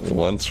multiple at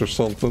once or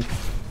something.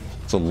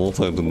 It's a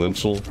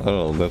multi-dimensional. I don't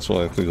know. That's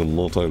why I think of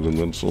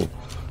multi-dimensional.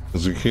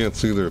 Because you can't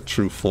see their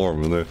true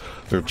form, and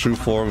their true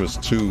form is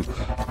too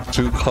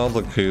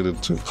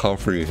complicated to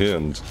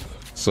comprehend.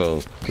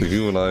 So the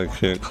human eye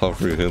can't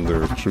comprehend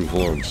their true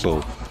form.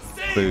 So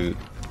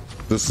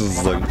this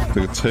is like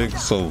they take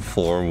some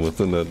form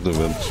within that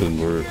dimension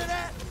where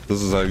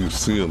this is how you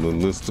see them in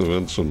this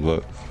dimension,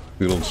 but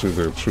you don't see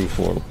their true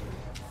form.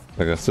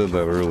 Like I said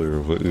that earlier,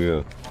 but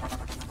yeah.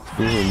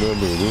 You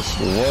remember this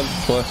one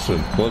question: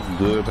 what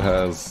good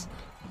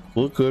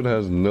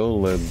has no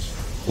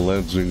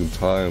ledging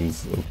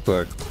times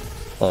effect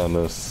on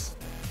us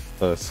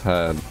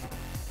had?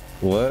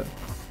 What?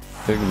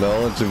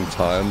 Acknowledging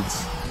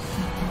times?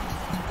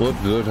 What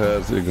good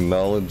has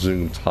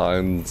acknowledging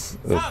times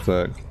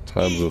effect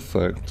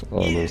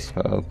on us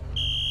had?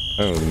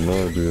 I have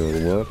no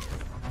idea. What?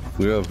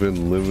 We have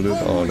been limited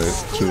on it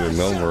to a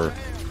number.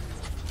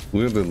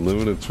 We have been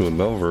limited to a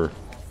number.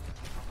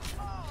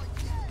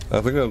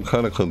 I think I'm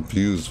kind of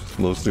confused with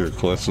most of your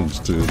questions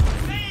too.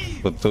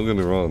 But don't get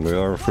me wrong, they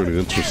are pretty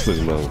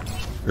interesting though,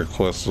 your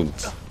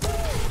questions.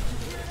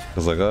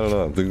 Cause like, I don't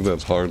know, I think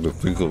that's hard to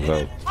think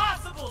about.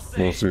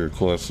 Most of your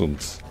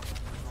questions.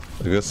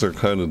 I guess they're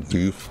kind of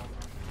deep.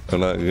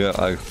 And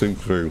I think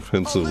very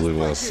pensively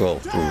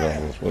myself, to be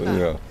honest. But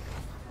yeah,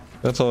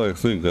 that's how I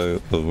think.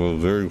 I'm a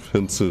very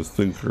pensive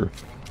thinker.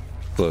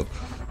 But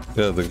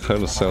yeah, they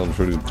kind of sound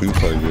pretty deep,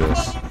 I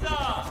guess.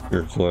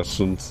 Your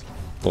questions.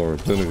 Or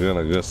then again,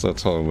 I guess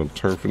that's how I'm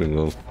interpreting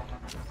them.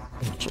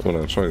 When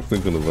I try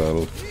thinking about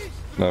them.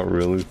 Not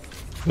really.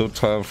 No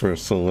time for a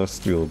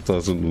celestial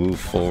doesn't move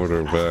forward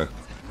or back.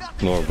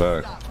 Nor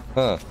back.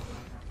 Huh.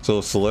 So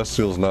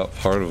celestial's not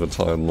part of a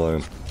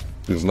timeline.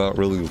 He's not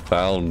really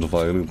bound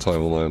by any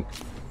timeline.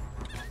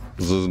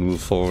 He doesn't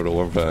move forward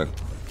or back.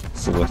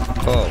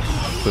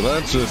 Oh, did I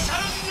just...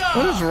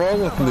 What is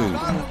wrong with me?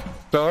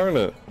 Darn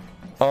it.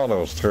 Oh, that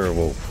was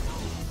terrible.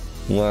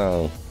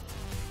 Wow.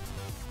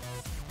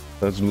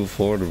 Let's move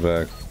forward or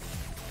back.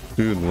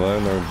 Dude,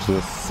 mine are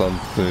just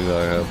something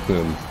I have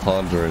been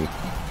pondering.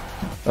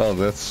 Oh,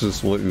 that's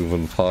just what you've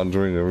been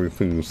pondering,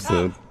 everything you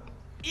said?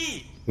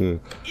 Yeah.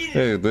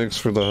 Hey, thanks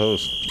for the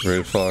host,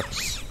 Gray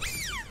Fox.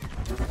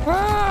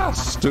 Ah,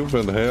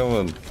 stupid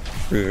Hammond.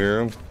 You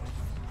hear him?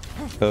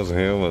 How's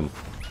Hammond?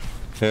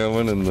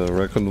 Hammond in the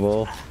wrecking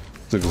ball?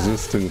 It's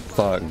existing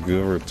thought,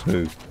 give or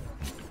take.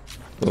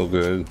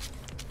 Okay.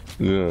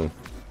 Yeah.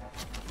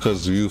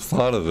 Because you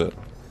thought of it.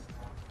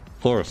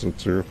 Of course,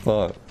 it's your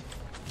thought.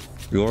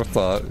 Your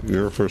thought,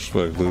 your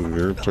perspective,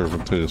 your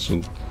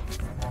interpretation,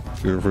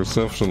 your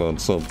perception on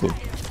something.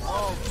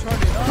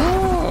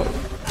 Ah,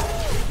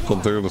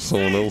 compared to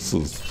someone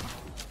else's.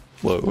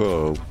 But,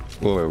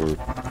 whatever.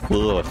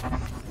 Ugh.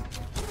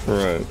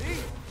 Right.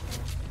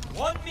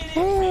 1 minute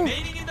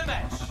remaining in the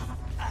match.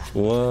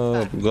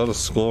 What? Got a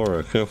score.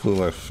 I can't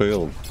believe I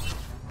failed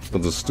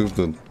with the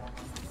stupid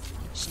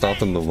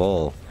stopping the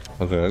ball.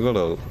 Okay, I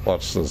gotta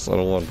watch this. I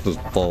don't want this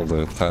ball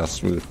to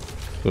pass me. I'm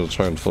gonna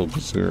try and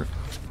focus here.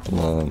 Come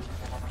on.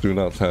 Do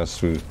not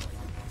pass me.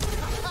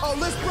 Oh,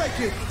 let's break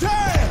it.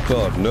 Damn!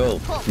 God, no.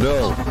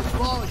 No.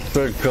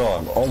 Thank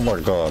God. Oh my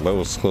God, that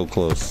was so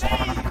close.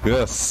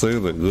 Yes,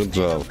 save it. Good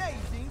job.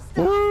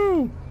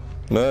 Woo!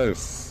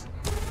 Nice.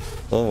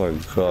 Oh my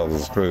God,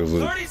 this is crazy.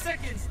 30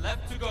 seconds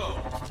left to go.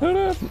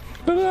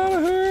 Get out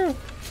of here.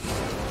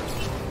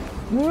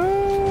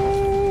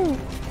 Woo!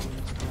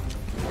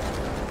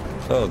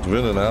 Oh, it's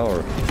been an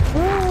hour.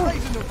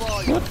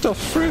 What the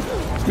freak?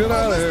 Get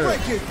out of here.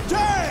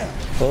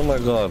 Oh my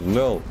God,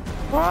 no.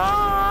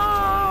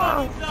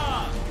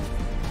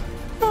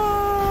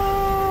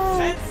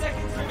 10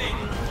 seconds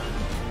remaining.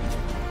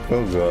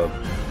 Oh God.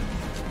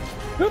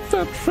 Get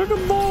that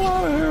freaking ball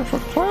out of here for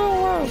crying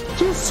out loud.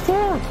 Just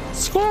score.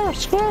 Score.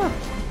 Score.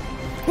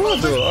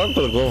 I'm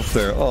gonna go up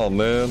there. Oh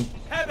man.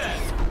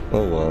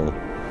 Oh wow.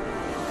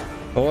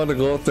 I wanted to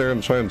go up there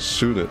and try and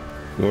shoot it.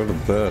 You're the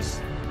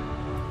best.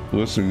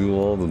 Wishing you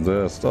all the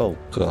best. Oh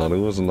God, it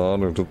was an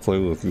honor to play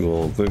with you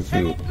all. Thank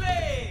you.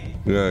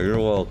 Yeah, you're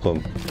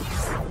welcome.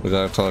 The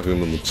guy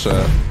talking in the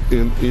chat.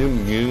 In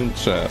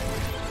chat.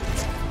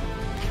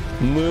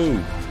 Moo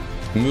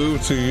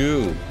to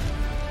you.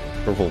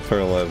 Purple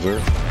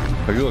Paralyzer.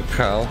 Are you a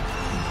cow?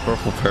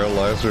 Purple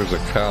Paralyzer is a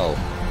cow.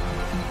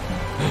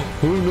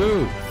 Who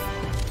knew?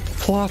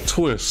 Plot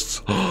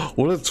twist.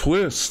 What a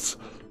twist.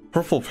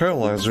 Purple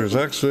Paralyzer is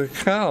actually a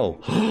cow.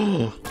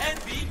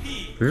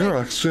 MVP. You're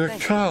actually a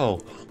cow.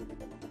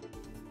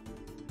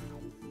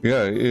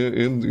 Yeah,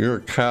 you're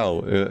a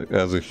cow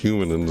as a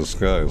human in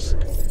disguise.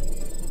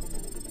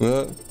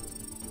 A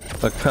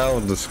cow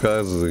in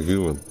disguise as a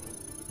human.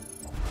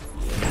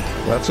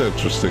 That's an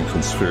interesting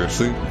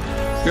conspiracy.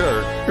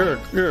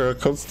 You're a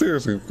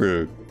conspiracy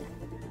theory.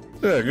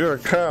 Yeah, you're a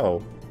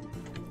cow.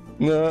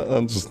 Nah,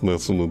 I'm just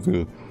messing with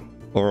you.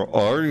 Or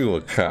are you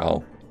a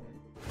cow?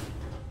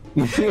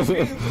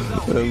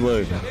 And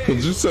like,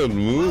 cause you said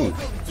moo.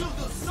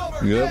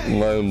 Yep,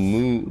 my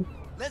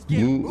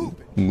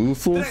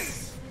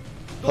moosels.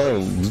 Oh,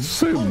 did you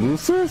say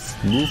moosels?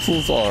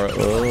 Moosels are,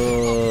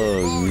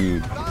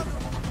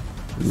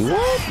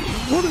 what?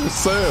 What are you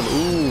saying?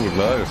 Ooh,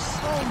 nice.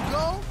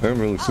 I didn't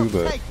really see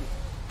that.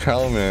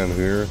 Cowman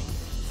here.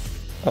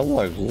 I'm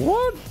like,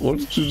 what? What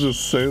did you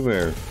just say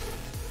there?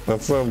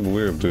 That sounds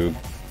weird, dude.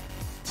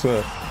 It's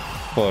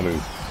funny.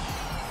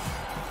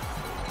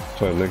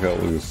 Trying to make out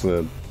what you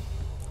said.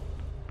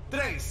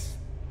 3,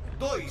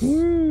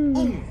 2,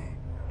 1.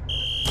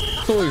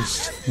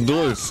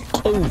 Dois.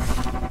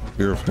 Oh,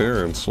 your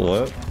parents,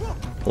 what?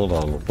 Hold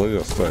on, wait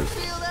a sec.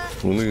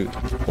 Let me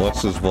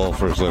watch this ball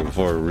for a second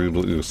before I read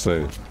what you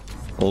say.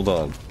 Hold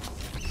on.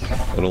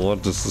 I don't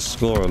want this to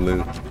score on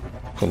me.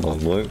 Come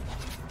on, wait.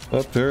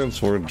 My parents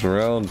were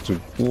drowned to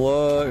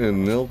blood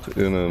and milk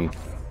in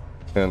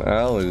an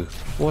alley.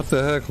 What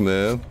the heck,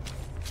 man?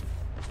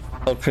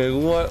 Okay,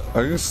 what?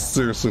 Are you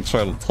seriously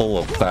trying to pull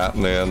a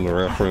Batman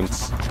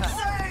reference?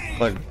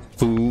 Like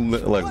Moon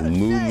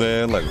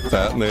Man, like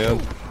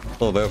Batman?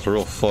 Oh, that's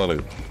real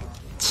funny.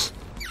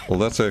 Well,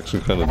 that's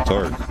actually kind of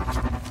dark.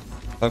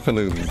 How can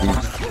they, dude,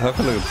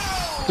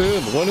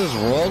 what is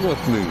wrong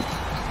with me?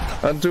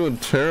 I'm doing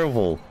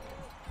terrible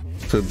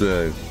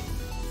today.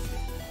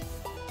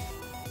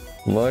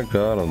 My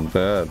god, I'm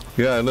bad.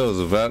 Yeah, I know, it was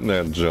a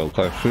Batman joke.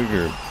 I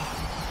figured.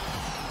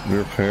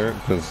 Your parent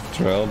was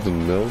drowned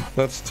in milk?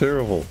 That's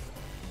terrible.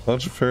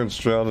 How'd your parents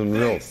drown in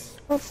milk?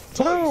 That's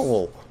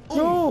terrible.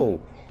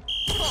 No.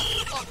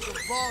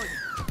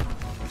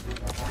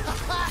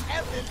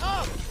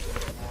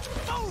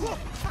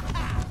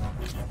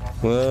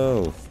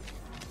 Whoa.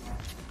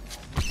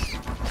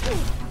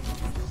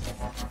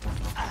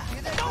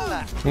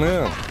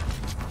 Yeah.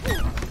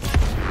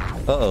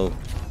 Uh-oh.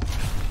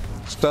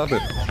 Stop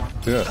it.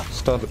 Yeah,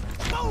 stop it.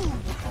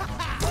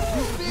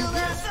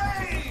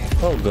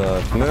 Oh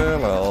god,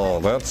 man,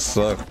 oh, that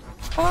sucked.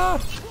 Ah!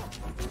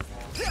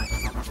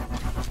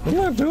 What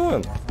am I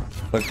doing?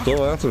 Like,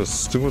 go after a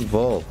stupid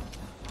ball.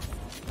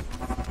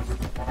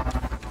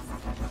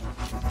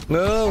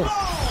 No!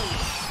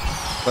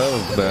 That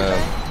was bad.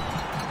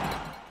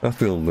 I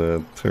feel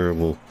bad,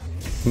 terrible.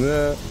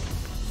 Yeah,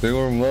 they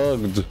were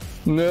mugged.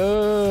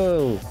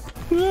 No!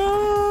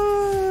 No!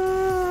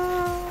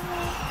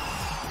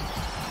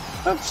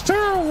 That's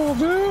terrible,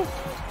 dude!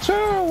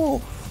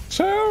 Terrible!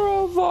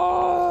 Terrible!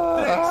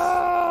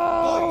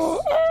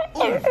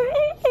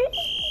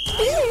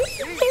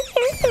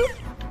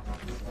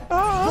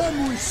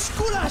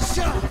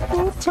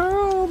 Oh,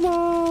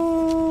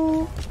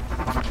 terrible!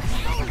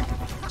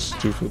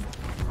 Stupid.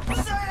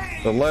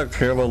 I like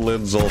camera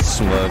lids all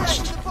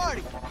smudged.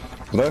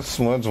 Did I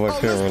smudge my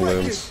camera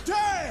lids?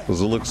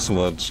 Does it look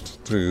smudged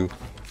too?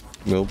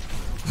 Nope.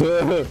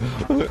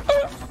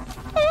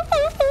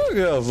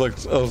 Yeah, I was like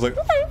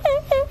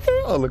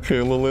on the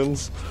camera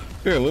lens.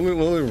 Here, let me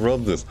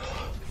rub this.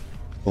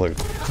 Like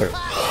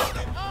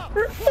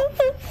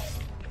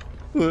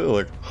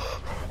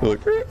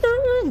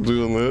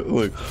doing it.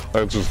 Like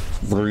I just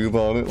breathe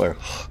on it. Like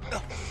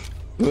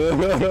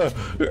that's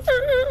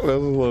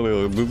funny.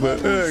 Like, did that?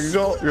 Hey,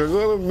 you're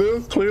gonna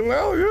miss clean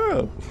out?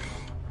 Yeah.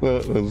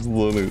 That's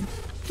funny.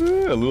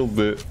 Yeah, a little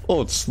bit. Oh,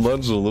 it's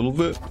smudged a little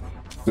bit.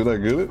 Did I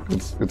get it?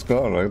 It's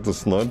gone, right? The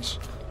smudge.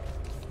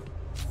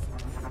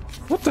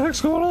 What the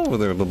heck's going on over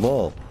there? The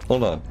ball.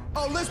 Hold on.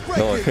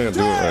 No, I can't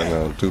do it right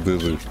now. I'm too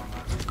busy.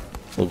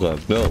 Hold on.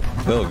 No.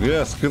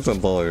 Yes, get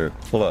that ball here.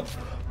 Hold on.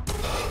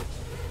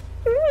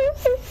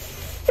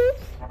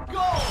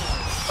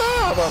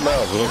 How about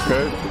now? Is it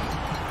okay?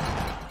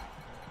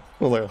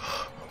 Well,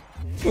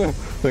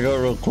 they got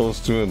real close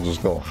to it and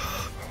just go.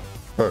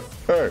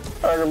 Hey,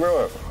 I can do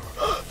it.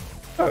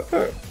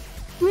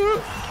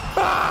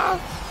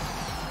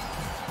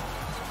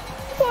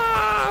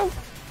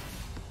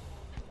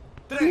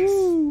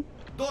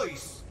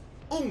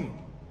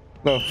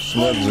 No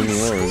smudge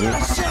anymore, is it?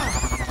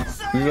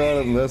 You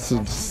got a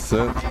message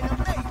sent.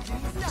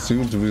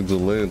 Seemed to be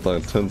delayed by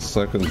 10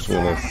 seconds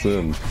when I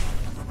send.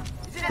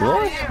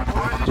 What?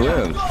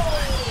 When?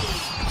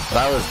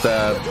 That was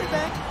bad.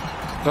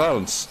 God,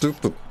 I'm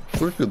stupid.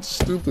 Freaking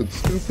stupid.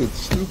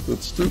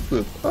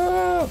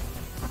 Ah!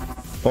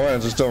 Or I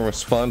just don't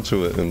respond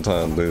to it in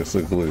time,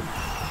 basically.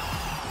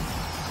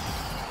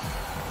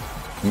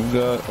 You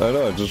got, I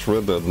know, I just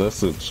read that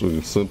message when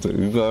you sent it.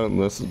 You got a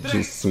message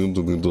just seemed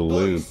to be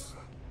delayed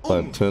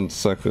by 10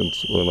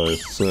 seconds when I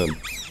sent.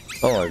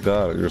 Oh, I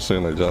got it. You're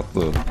saying I got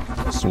the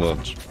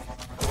smudge.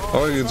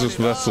 Or you just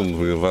messing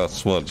with me about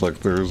smudge, like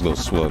there is no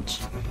smudge.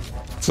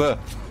 So,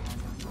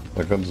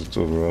 I can just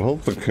do it. I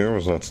hope the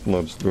camera's not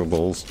smudged through the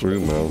whole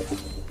stream now.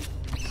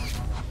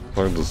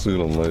 Hard to see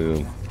it on my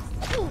end.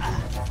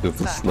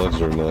 If it's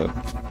smudged or not.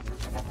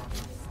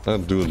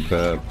 I'm doing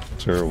bad.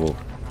 Terrible.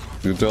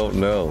 You don't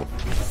know.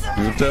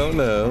 You don't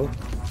know.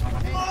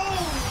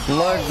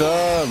 My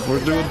god,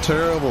 we're doing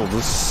terrible.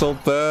 This is so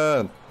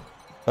bad.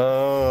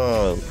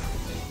 Oh.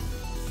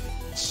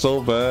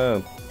 So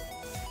bad.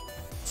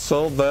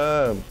 So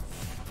bad.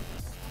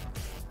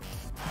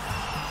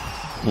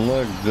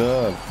 My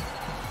god.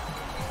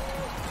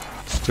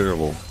 It's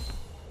terrible.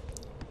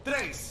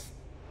 3,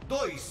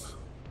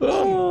 2,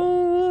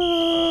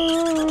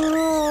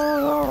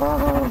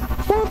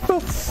 What the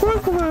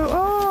fuck, man?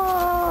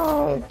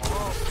 Oh.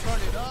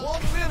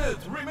 1 minute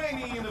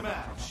remaining in the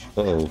match.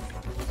 Uh-oh.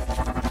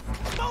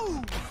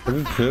 Are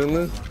you kidding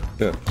me?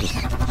 Yeah, just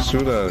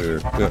shoot out of here.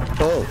 Yeah.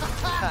 Oh!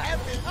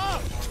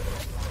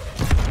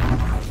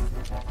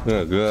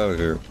 Yeah, get out of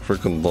here.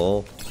 Freaking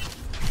ball.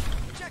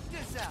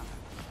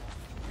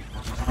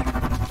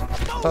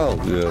 Oh,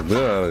 yeah,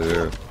 get out of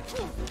here.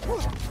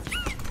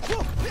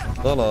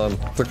 Hold on.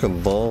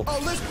 Freaking ball. Oh,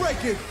 let's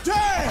break it.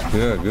 Damn!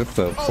 Yeah, get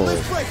that ball.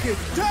 Let's break it.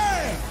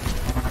 Damn!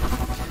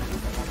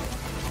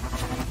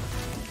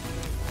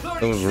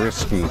 That was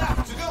risky.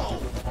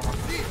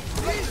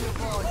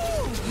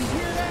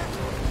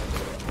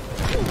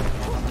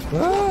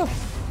 Ah.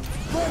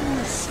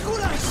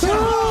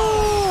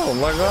 Oh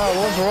my god,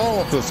 what's wrong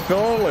with this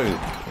goalie?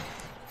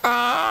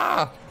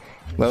 Ah!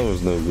 That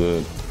was no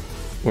good.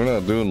 We're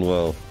not doing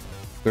well.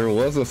 There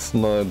was a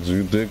smudge,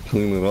 you did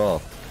clean it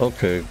off.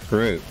 Okay,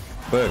 great.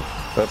 Hey,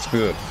 that's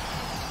good.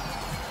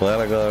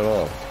 Glad I got it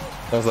off.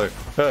 I was like,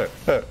 hey,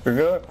 you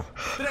good?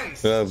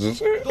 Yeah, I was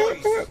just,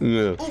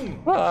 yeah.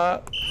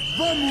 Ah.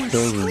 That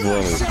was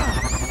funny.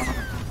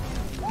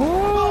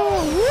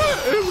 Oh, what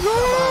is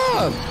going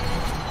on?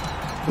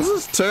 This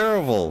is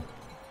terrible.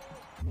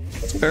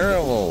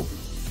 Terrible.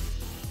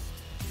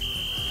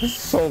 This is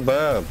so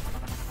bad.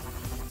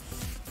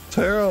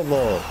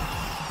 Terrible.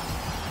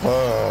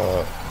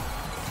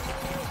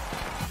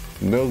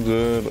 No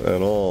good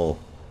at all.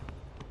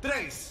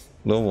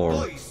 No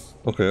more.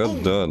 Okay,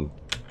 I'm done.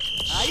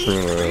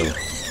 Screwing around.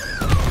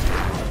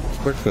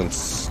 Freaking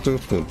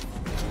stupid.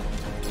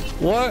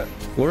 What?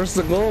 Where's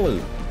the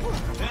goalie?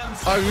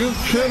 Are you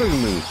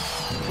kidding me?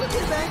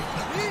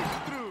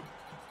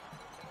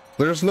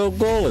 There's no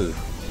goalie.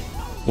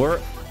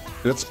 Where?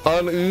 It's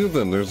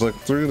uneven. There's like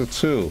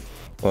 3-2.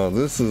 Wow,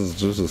 this is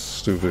just a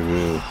stupid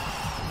game.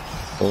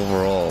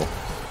 Overall.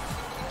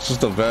 It's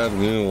just a bad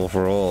game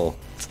overall.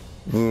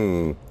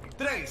 Oh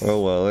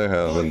well, it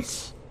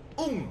happens.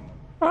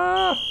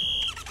 Ah!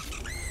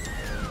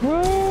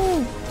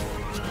 Woo!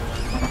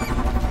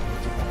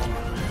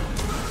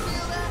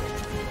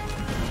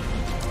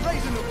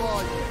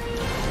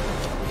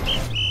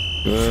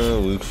 Yeah,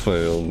 we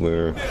failed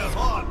there.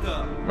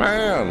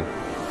 Man!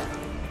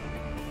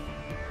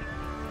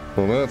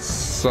 Well, that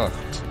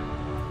sucked.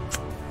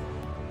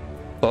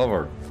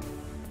 Cover.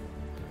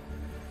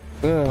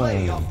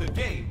 Play of the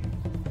game.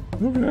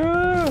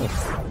 Yeah.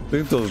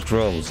 Beat those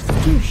drums.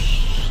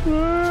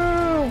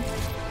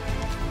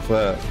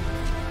 That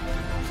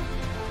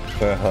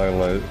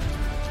highlight.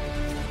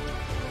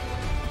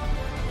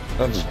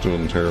 I'm just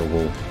doing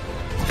terrible.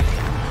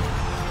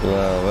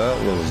 Wow,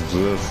 that was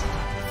just,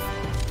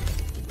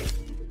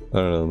 I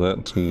don't know,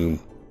 that tune.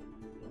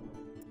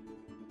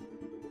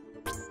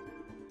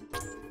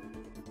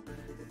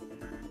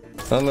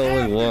 I'm the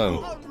only one.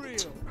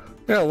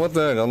 Yeah, what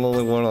the heck? I'm the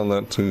only one on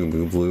that tune. Do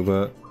you believe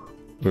that?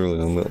 Really,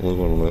 I'm the only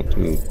one on that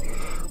tune.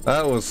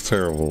 That was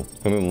terrible.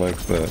 I didn't like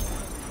that.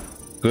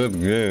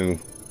 Good game.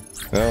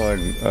 Now I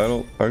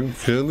don't. Are you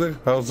kidding me?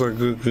 How's that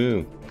good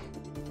game?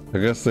 I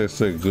guess they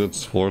say good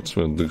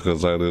sportsman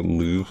because I didn't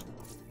leave.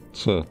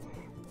 So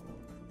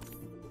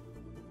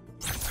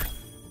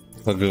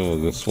I'll give him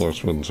a good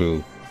sportsman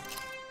too.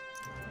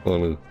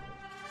 Funny.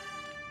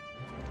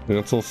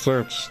 Cancel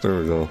search. There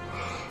we go.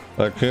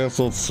 I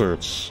canceled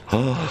search.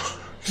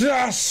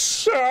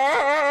 Yes!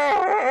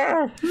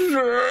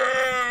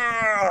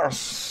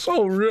 Yes!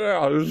 Oh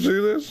yeah! You see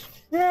this?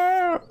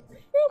 Yeah!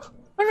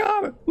 I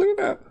got it! Look at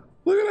that!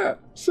 Look at that!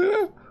 See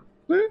that?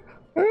 See?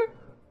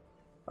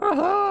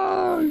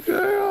 Aha!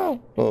 Yeah!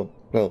 Oh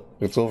no!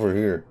 It's over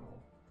here.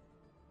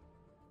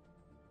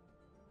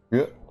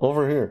 Yeah,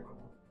 over here.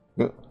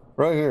 Yeah,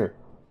 right here.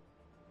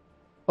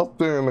 Up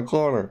there in the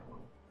corner.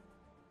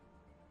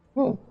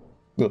 Oh.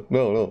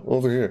 No,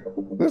 over here.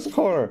 This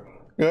corner.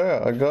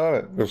 Yeah, I got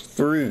it. There's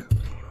 3.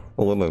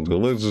 Hold on,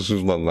 let's just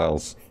use my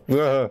mouse.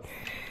 Yeah,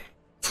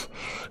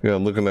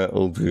 I'm looking at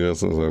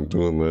OPS as I'm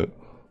doing that.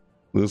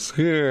 This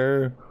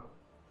here.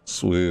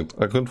 Sweet.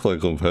 I could play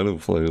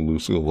competitive play in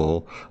Lucio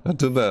Ball. I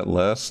did that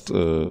last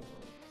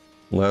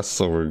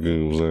Summer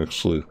Games,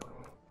 actually.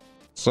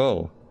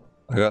 So,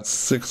 I got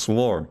 6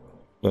 more.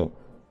 No,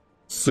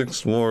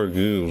 6 more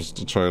games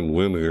to try and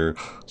win here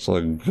so I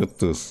can get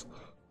this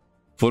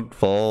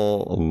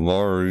Football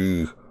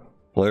Amari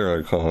player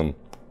icon.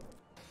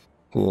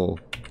 Cool.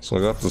 So I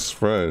got the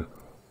spray.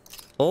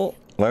 Oh,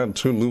 I had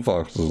 2 loot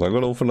boxes. I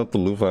gotta open up the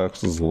loot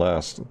boxes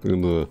last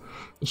in the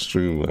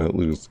stream at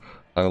least.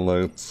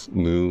 Highlights,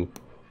 new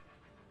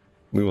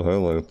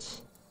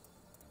highlights.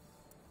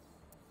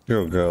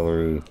 Hero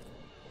gallery.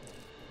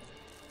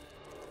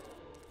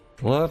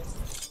 What?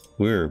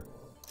 Weird.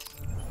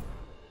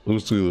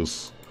 Let's do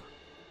this.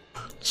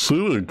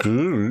 So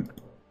good.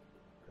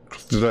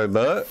 Did I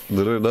not?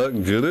 Did I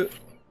not get it?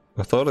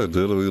 I thought I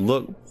did. I mean,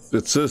 look,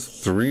 it says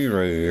 3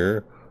 right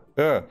here.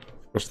 Yeah,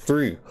 there's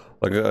 3.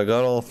 Like I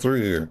got all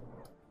 3 here.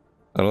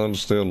 I don't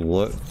understand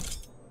what's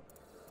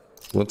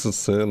it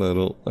saying. I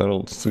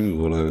don't see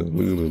what I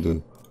needed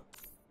to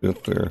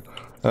get there.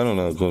 I don't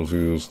know. I'm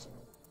confused.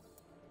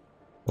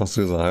 I'll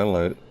see the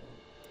highlight.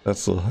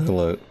 That's the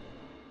highlight.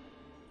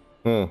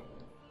 Huh.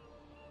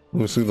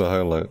 Let me see the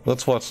highlight.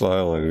 Let's watch the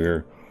highlight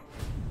here.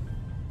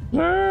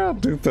 Yeah,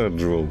 beat that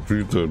drill.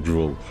 Beat that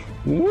drill.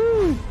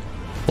 Woo!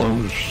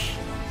 Punch.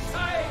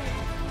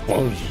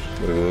 Punch.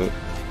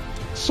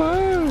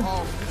 Save!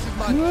 Oh, this is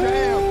my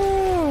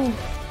jam.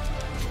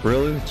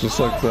 Really? Just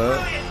like that?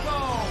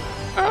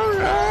 Oh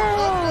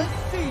no!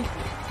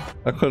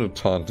 I could have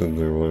taunted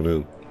there, but I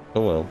did.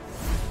 Oh well.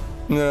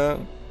 Yeah.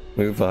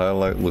 Made the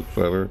highlight look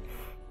better.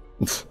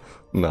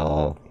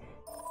 Nah.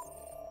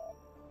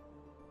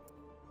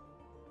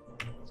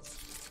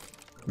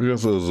 I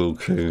guess it was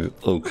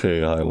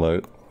okay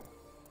highlight.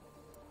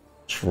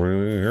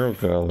 Training hero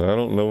gallery. I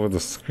don't know where the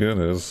skin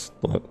is,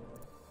 but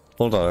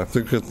hold on, I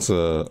think it's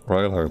a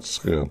Reinhardt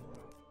skin.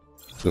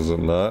 Is it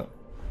not?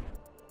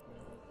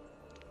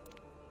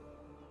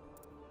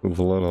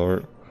 Blood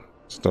heart,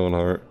 stone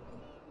heart.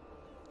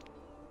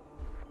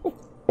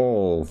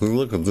 Oh,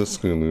 look at this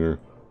skin here.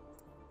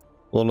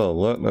 Well,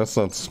 no, that's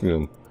not the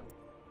skin.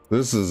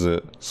 This is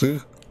it. See?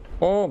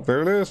 Oh,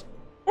 there it is.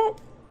 Oh.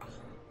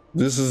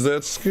 This is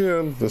that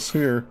skin. This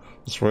here.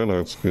 This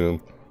Reinhardt skin.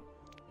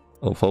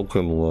 A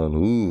Vulcan one.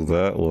 Ooh,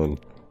 that one.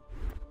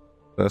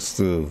 That's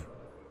the...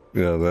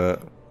 Yeah,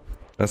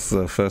 that's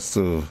the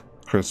festive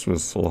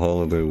Christmas or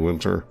holiday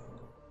winter.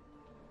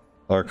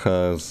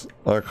 Archives.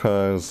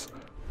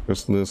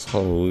 Christmas,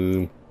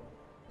 Halloween,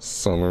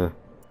 summer.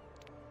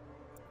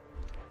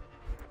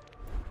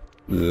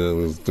 Yeah,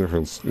 there's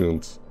different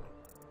skins.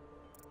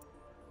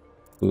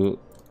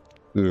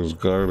 There's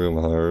Guardian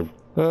Hard.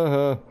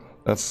 Haha,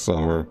 that's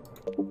summer.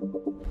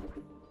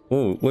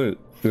 Oh, wait,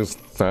 is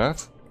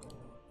that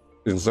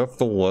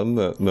the one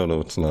that...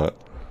 No, it's not.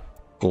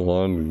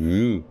 Guan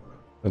Yu.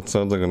 That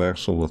sounds like an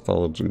actual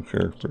mythology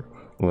character.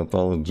 A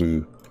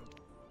mythology,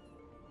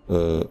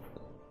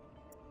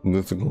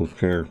 mythical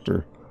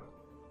character.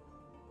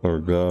 Or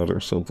god or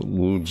something.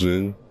 Wu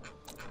Jing.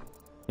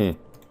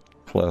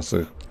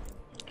 Classic.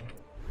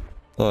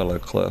 Oh, I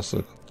like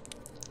classic.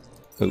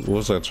 What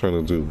was I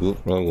trying to do?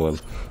 Oop, wrong one.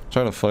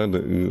 Trying to find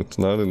it. It's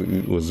not in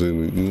the... Was it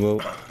in the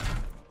emote?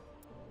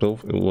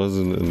 Nope, it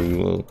wasn't in the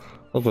emote.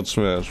 Look at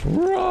Smash.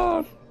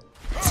 Run!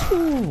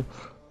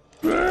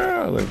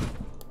 Yeah, like...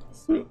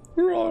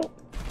 Run!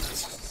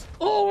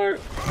 Oh, wait!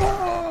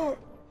 Ah!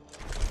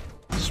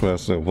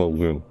 Smash that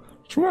Vulcan.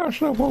 Smash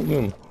that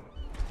Vulcan!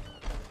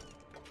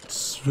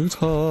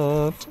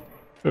 Sweetheart!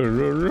 Oh,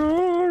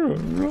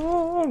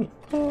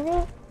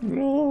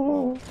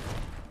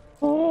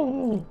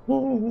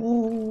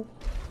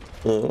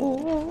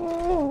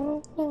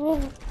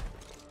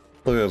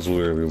 that's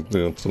weird. He's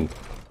dancing.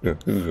 Yeah,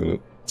 he's got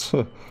it.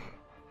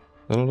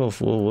 I don't know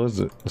if, what was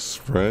it? A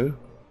spray?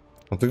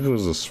 I think it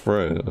was a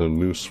spray. A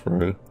new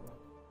spray.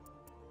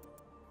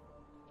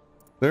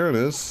 There it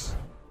is.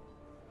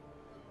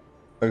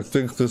 I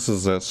think this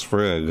is that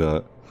spray I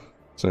got.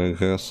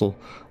 Sandcastle.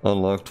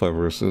 Unlocked by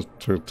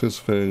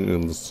participating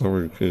in the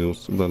Summer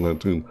Games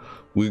 2019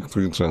 Week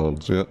 3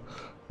 Challenge. Yep.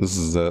 This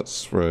is that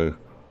spray.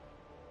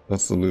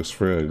 That's the new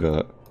spray I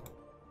got.